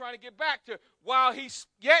now he's trying to get back to, while he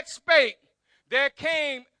yet spake, there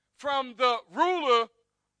came from the ruler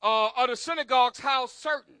of the synagogue's house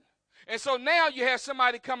certain. And so now you have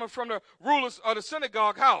somebody coming from the rulers of the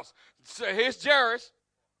synagogue house. So here's Jairus,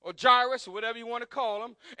 or whatever you want to call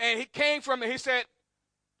him. And he came from it. He said,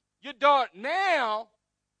 your daughter, now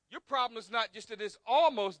your problem is not just that it's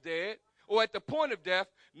almost dead or at the point of death.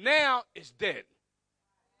 Now it's dead.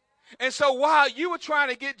 And so while you were trying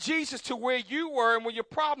to get Jesus to where you were and where your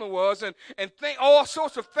problem was, and all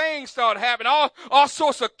sorts of things started happening, all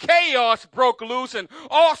sorts of chaos broke loose and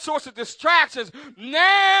all sorts of distractions,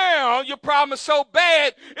 now your problem is so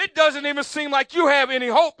bad, it doesn't even seem like you have any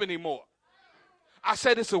hope anymore. I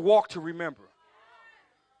said it's a walk to remember.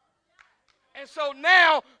 And so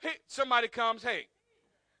now somebody comes, hey,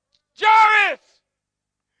 Jairus,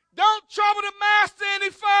 don't trouble the master any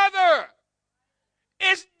further.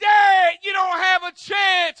 It's dead. You don't have a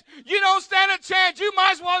chance. You don't stand a chance. You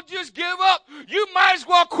might as well just give up. You might as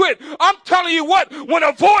well quit. I'm telling you what, when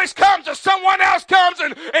a voice comes or someone else comes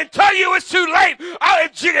and tell you it's too late,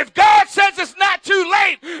 if God says it's not too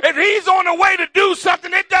late, if he's on the way to do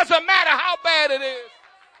something, it doesn't matter how bad it is.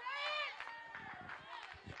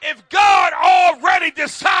 If God already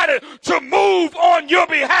decided to move on your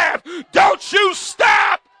behalf, don't you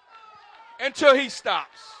stop until he stops.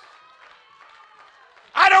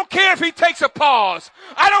 I don't care if he takes a pause.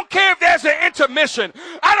 I don't care if there's an intermission.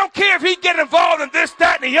 I don't care if he get involved in this,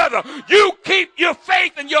 that, and the other. You keep your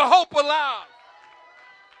faith and your hope alive.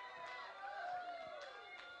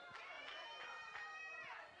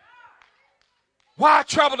 Why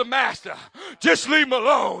trouble the master? Just leave him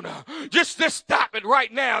alone. Just stop it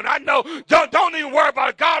right now. And I know, don't even worry about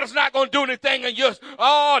it. God is not going to do anything in yours.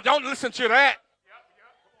 Oh, don't listen to that.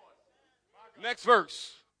 Next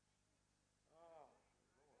verse.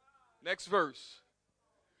 Next verse.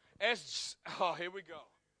 Here we go.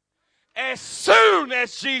 As soon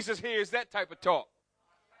as Jesus hears that type of talk,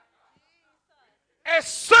 as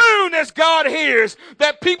soon as God hears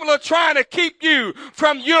that people are trying to keep you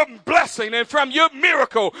from your blessing and from your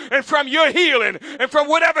miracle and from your healing and from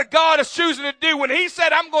whatever God is choosing to do, when he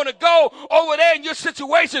said, I'm going to go over there in your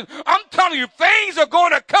situation, I'm telling you, things are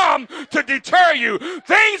going to come to deter you.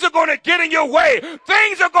 Things are going to get in your way.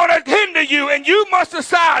 Things are going to hinder you, and you must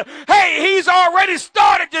decide, hey, he's already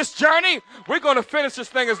started this journey. We're going to finish this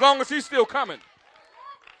thing as long as he's still coming.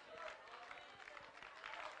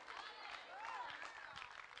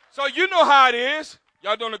 So you know how it is.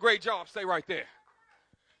 Y'all doing a great job. Stay right there.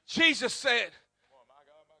 Jesus said,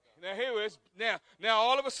 now here it is. Now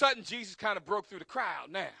all of a sudden, Jesus kind of broke through the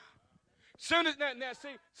crowd now. Soon as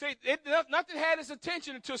nothing had his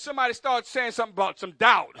attention until somebody started saying something about some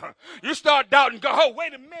doubt. You start doubting, go, oh,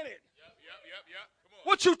 wait a minute. Yep.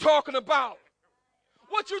 What you talking about?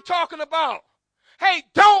 What you talking about? Hey,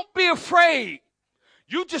 don't be afraid.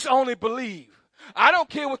 You just only believe. I don't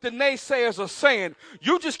care what the naysayers are saying.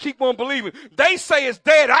 You just keep on believing. They say it's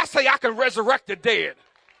dead. I say I can resurrect the dead.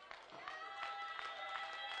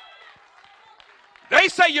 They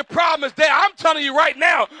say your problem is dead. I'm telling you right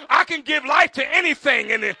now, I can give life to anything.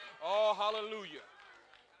 Oh, hallelujah.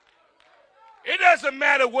 It doesn't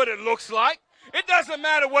matter what it looks like. It doesn't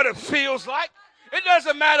matter what it feels like. It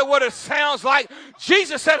doesn't matter what it sounds like.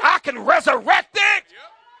 Jesus said, I can resurrect it. Yep.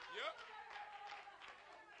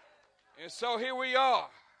 And so here we are.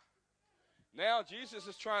 Now Jesus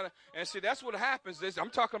is trying to, and see, that's what happens. I'm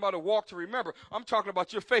talking about a walk to remember. I'm talking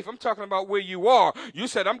about your faith. I'm talking about where you are. You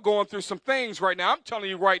said, I'm going through some things right now. I'm telling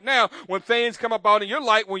you right now, when things come about in your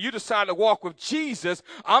life, when you decide to walk with Jesus,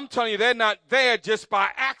 I'm telling you, they're not there just by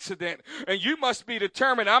accident. And you must be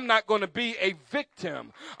determined, I'm not going to be a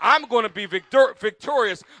victim. I'm going to be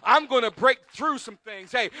victorious. I'm going to break through some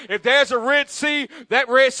things. Hey, if there's a Red Sea, that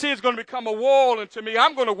Red Sea is going to become a wall unto me.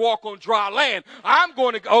 I'm going to walk on dry land. I'm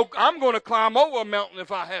going to climb over a mountain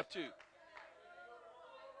if I have to.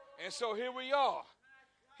 And so here we are.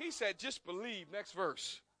 He said, just believe. Next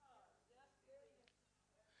verse.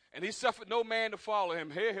 And he suffered no man to follow him.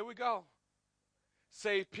 Here we go.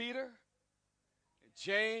 Save Peter, and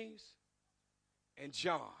James, and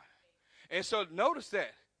John. And so notice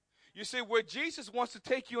that. You see, where Jesus wants to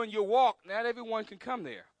take you in your walk, not everyone can come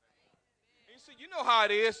there. He See, you know how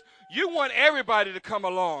it is. You want everybody to come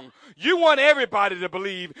along. You want everybody to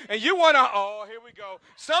believe. And you want to, oh, here we go.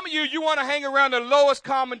 Some of you want to hang around the lowest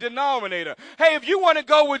common denominator. Hey, if you want to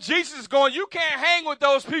go where Jesus is going, you can't hang with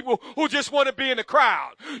those people who just want to be in the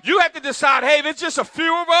crowd. You have to decide, hey, if it's just a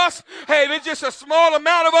few of us, hey, if it's just a small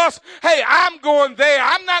amount of us, hey, I'm going there.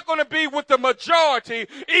 I'm not going to be with the majority.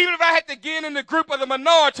 Even if I had to get in the group of the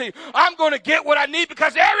minority, I'm going to get what I need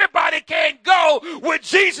because everybody can't go where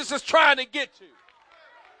Jesus is trying to get to.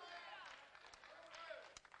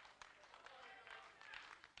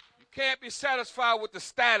 You can't be satisfied with the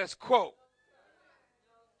status quo,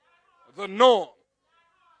 the norm.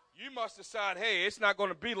 You must decide, hey, it's not going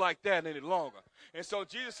to be like that any longer. And so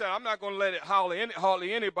Jesus said, I'm not going to let it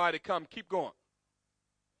hardly anybody come. Keep going.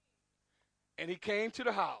 And he came to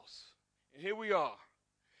the house. And here we are.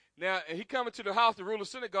 Now, and he coming to the house, the ruler of the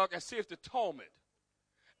synagogue, and see if the torment.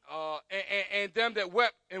 And them that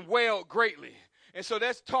wept and wailed greatly. And so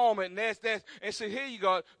that's torment. And that's and so here you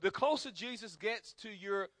go. The closer Jesus gets to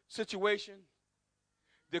your situation,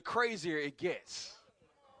 the crazier it gets.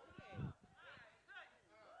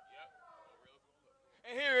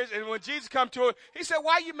 And here is, and when Jesus come to it, he said,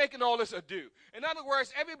 why are you making all this ado? In other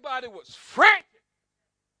words, everybody was frantic.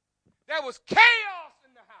 There was chaos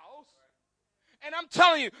in the house. And I'm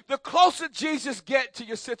telling you, the closer Jesus gets to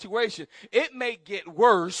your situation, it may get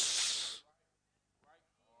worse.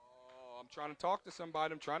 Oh, I'm trying to talk to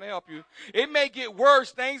somebody. I'm trying to help you. It may get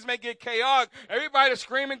worse. Things may get chaotic. Everybody's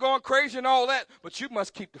screaming, going crazy and all that. But you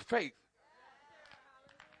must keep the faith.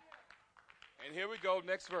 And here we go,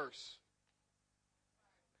 next verse.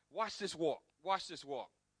 Watch this walk. Watch this walk.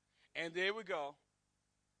 And there we go.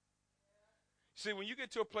 See, when you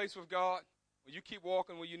get to a place with God, when you keep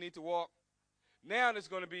walking where you need to walk, now it's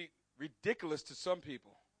going to be ridiculous to some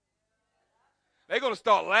people. They're going to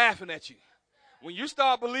start laughing at you. When you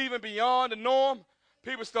start believing beyond the norm,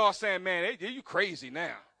 people start saying, man, you crazy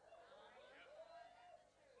now.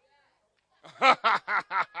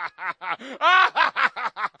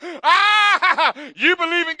 You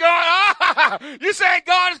believe in God? You saying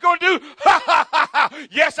God is going to do?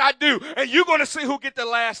 Yes, I do. And you're going to see who get the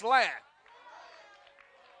last laugh.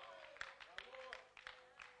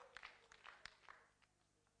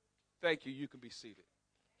 Thank you. You can be seated.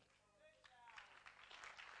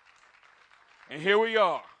 And here we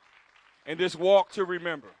are in this walk to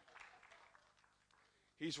remember.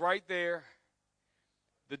 He's right there.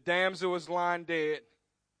 The damsel is lying dead.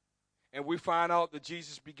 And we find out that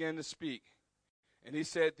Jesus began to speak. And he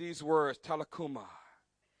said these words, Talakuma.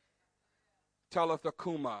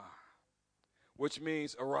 Talathakuma. Which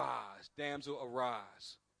means arise. Damsel,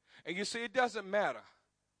 arise. And you see, it doesn't matter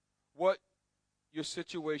what your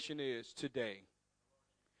situation is today.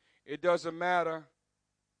 It doesn't matter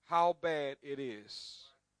how bad it is.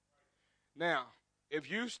 Now,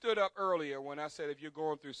 if you stood up earlier when I said if you're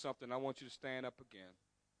going through something, I want you to stand up again.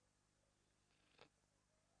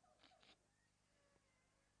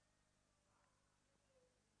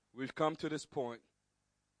 We've come to this point.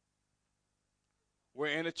 We're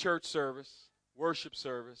in a church service, worship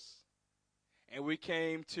service, and we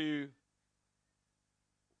came to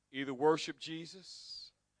either worship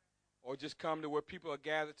Jesus or just come to where people are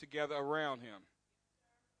gathered together around him.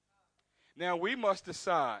 Now we must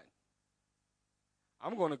decide,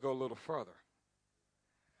 I'm going to go a little further.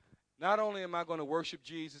 Not only am I going to worship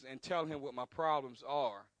Jesus and tell him what my problems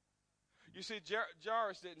are. You see,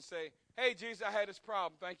 Jairus didn't say, hey, Jesus, I had this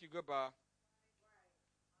problem. Thank you, goodbye.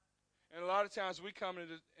 And a lot of times we come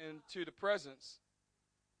into the presence,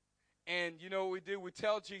 and you know what we do? We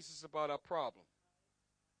tell Jesus about our problem.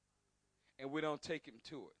 And we don't take him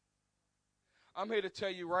to it. I'm here to tell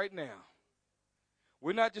you right now,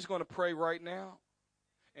 we're not just going to pray right now.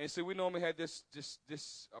 And so we normally have this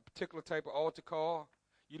a particular type of altar call,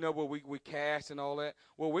 you know, where we cast and all that.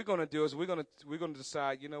 What we're going to do is we're going to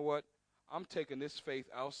decide, you know what? I'm taking this faith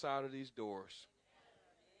outside of these doors.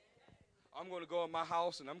 I'm going to go in my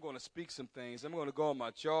house and I'm going to speak some things. I'm going to go on my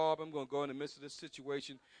job. I'm going to go in the midst of this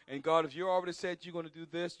situation. And God, if you already said you're going to do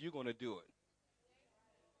this, you're going to do it.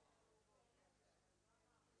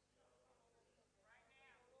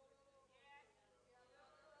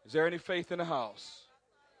 Is there any faith in the house?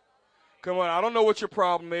 Come on, I don't know what your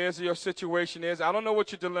problem is or your situation is. I don't know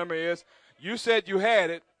what your dilemma is. You said you had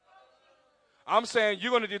it. I'm saying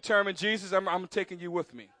you're going to determine, Jesus, I'm taking you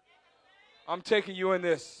with me. I'm taking you in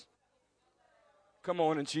this. Come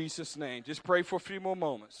on, in Jesus' name. Just pray for a few more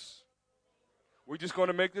moments. We're just going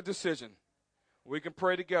to make the decision. We can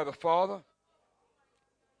pray together. Father,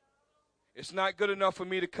 it's not good enough for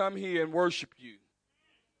me to come here and worship you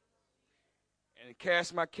and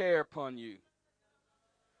cast my care upon you.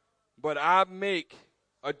 But I make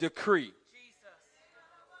a decree.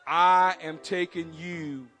 I am taking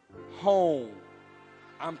you home.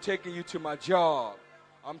 I'm taking you to my job.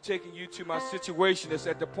 I'm taking you to my situation that's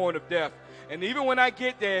at the point of death. And even when I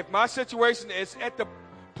get there, if my situation is at the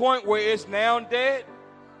point where it's now dead,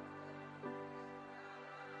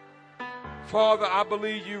 Father, I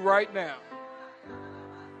believe you right now.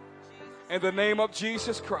 In the name of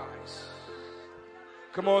Jesus Christ.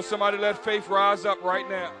 Come on, somebody, let faith rise up right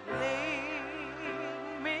now.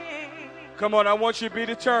 Come on, I want you to be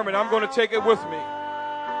determined. I'm going to take it with me.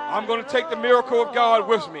 I'm going to take the miracle of God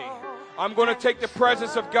with me. I'm going to take the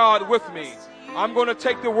presence of God with me. I'm going to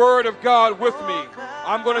take the word of God with me.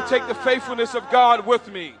 I'm going to take the faithfulness of God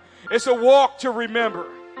with me. It's a walk to remember.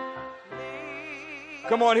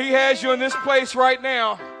 Come on, he has you in this place right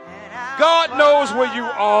now. God knows where you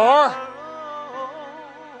are.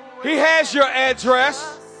 He has your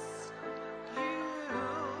address.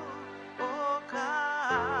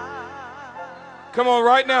 Come on,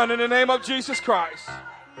 right now, in the name of Jesus Christ.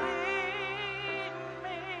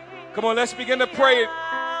 Come on, let's begin to pray.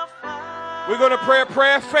 We're going to pray a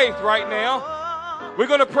prayer of faith right now. We're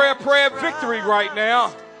going to pray a prayer of victory right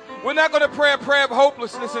now. We're not going to pray a prayer of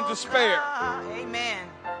hopelessness and despair. Amen.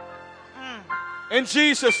 In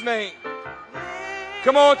Jesus' name.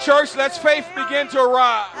 Come on, church, let faith begin to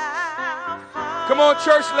arise. Come on,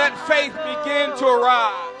 church, let faith begin to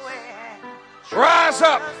arise. Rise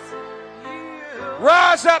up.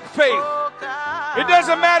 Rise up, faith. It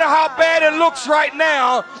doesn't matter how bad it looks right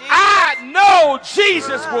now. I know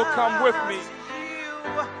Jesus will come with me.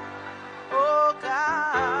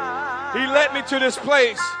 He led me to this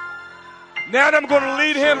place. Now I'm going to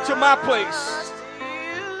lead him to my place.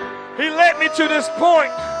 He led me to this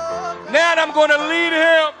point. Now I'm going to lead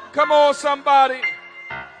him. Come on, somebody.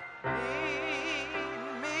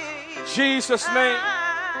 Jesus' name.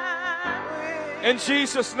 In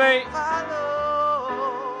Jesus' name.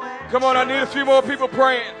 Come on, I need a few more people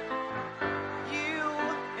praying. You,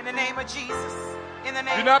 in the name of Jesus. In the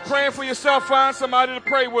name You're not praying for yourself, find somebody to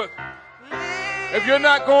pray with. If you're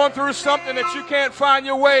not going through something that you can't find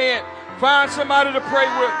your way in, find somebody to pray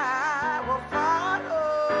with.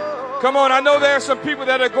 Come on, I know there are some people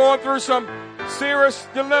that are going through some serious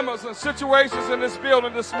dilemmas and situations in this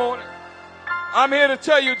building this morning. I'm here to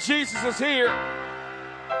tell you Jesus is here.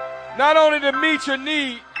 Not only to meet your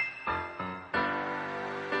need.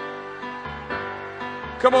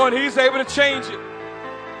 Come on, he's able to change it.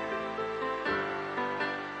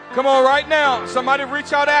 Come on, right now, somebody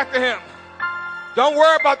reach out after him. Don't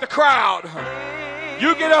worry about the crowd.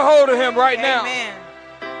 You get a hold of him right now. Amen.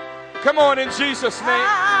 Come on, in Jesus' name.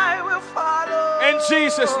 I will follow. In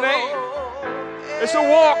Jesus' name. It's a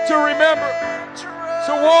walk to remember. It's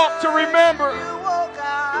a walk to remember.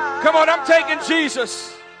 Come on, I'm taking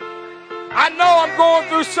Jesus. I know I'm going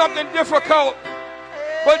through something difficult,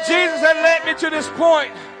 but Jesus had led me to this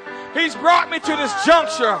point. He's brought me to this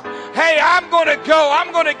juncture. Hey, I'm going to go.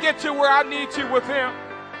 I'm going to get to where I need to with him.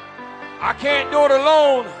 I can't do it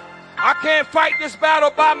alone. I can't fight this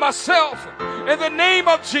battle by myself. In the name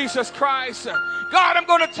of Jesus Christ. God, I'm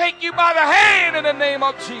going to take you by the hand in the name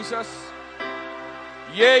of Jesus.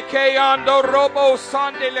 Ye ke ando robo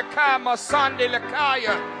sande le kama sande le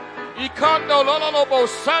kaya. Ikando lolobo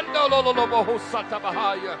sando lolobo hosata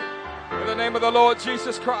bahaya. In the name of the Lord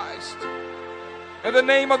Jesus Christ. In the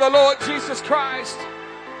name of the Lord Jesus Christ.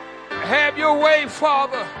 Have your way,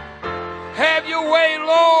 Father. Have your way,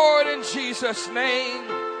 Lord, in Jesus' name.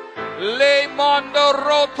 Le mando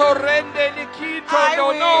roto rende likito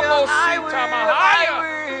no nomo sita mahaya.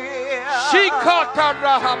 Shikata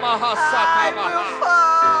rahama hasata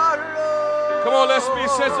mahaya. Come on, let's be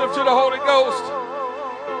sensitive to the Holy Ghost.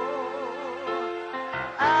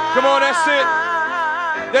 Come on, that's it.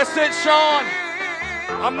 That's it, Sean.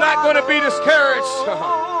 I'm not going to be discouraged.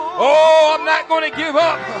 Oh, I'm not going to give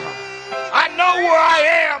up. I know where I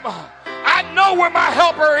am. I know where my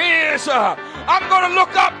helper is. I'm going to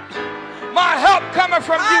look up. My help coming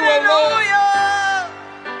from you, oh Lord.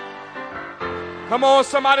 Come on,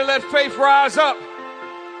 somebody, let faith rise up.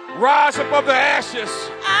 Rise above the ashes.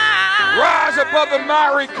 Rise above the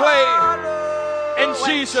miry clay. In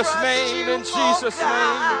Jesus' name, in Jesus'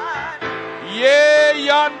 name. Yeah,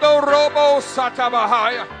 yando robo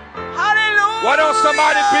satabahaya. Hallelujah. Why don't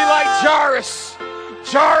somebody be like Jairus?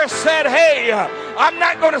 Jairus said, hey, I'm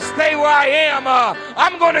not going to stay where I am.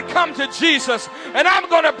 I'm going to come to Jesus, and I'm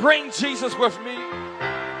going to bring Jesus with me.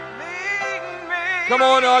 Come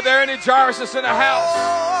on, are there any Jairuses in the house?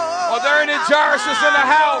 Are there any Jairuses in the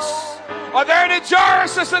house? Are there any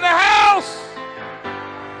Jairuses in the house?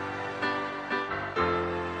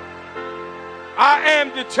 I am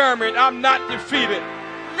determined. I'm not defeated.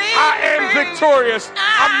 Lead I am me. victorious.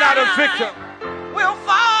 I'm not a victim. Will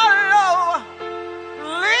follow.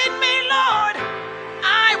 Lead me, Lord.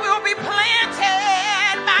 I will be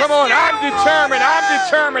planted by Come on, I'm you. determined. I'm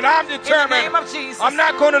determined. I'm In the determined. name of Jesus. I'm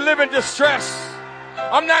not going to live in distress.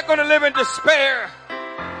 I'm not going to live in despair.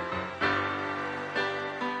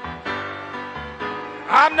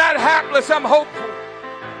 I'm not hapless. I'm hopeful.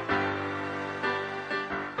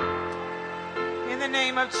 In the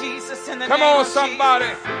name of Jesus. In the Come name on, of somebody.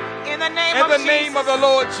 Jesus. In the name In of the Jesus. name of the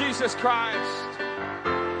Lord Jesus Christ.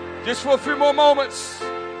 Just for a few more moments.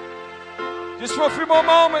 Just for a few more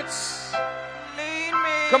moments. Lead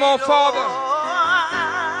me, Come on, Father.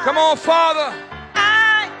 Lord. Come on, Father.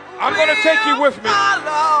 I'm going to take you with me.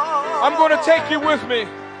 Follow. I'm going to take you with me.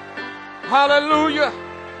 Hallelujah.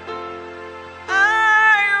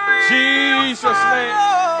 Jesus' name.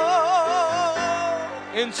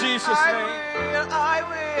 In Jesus' name. I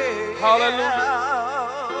will. Hallelujah.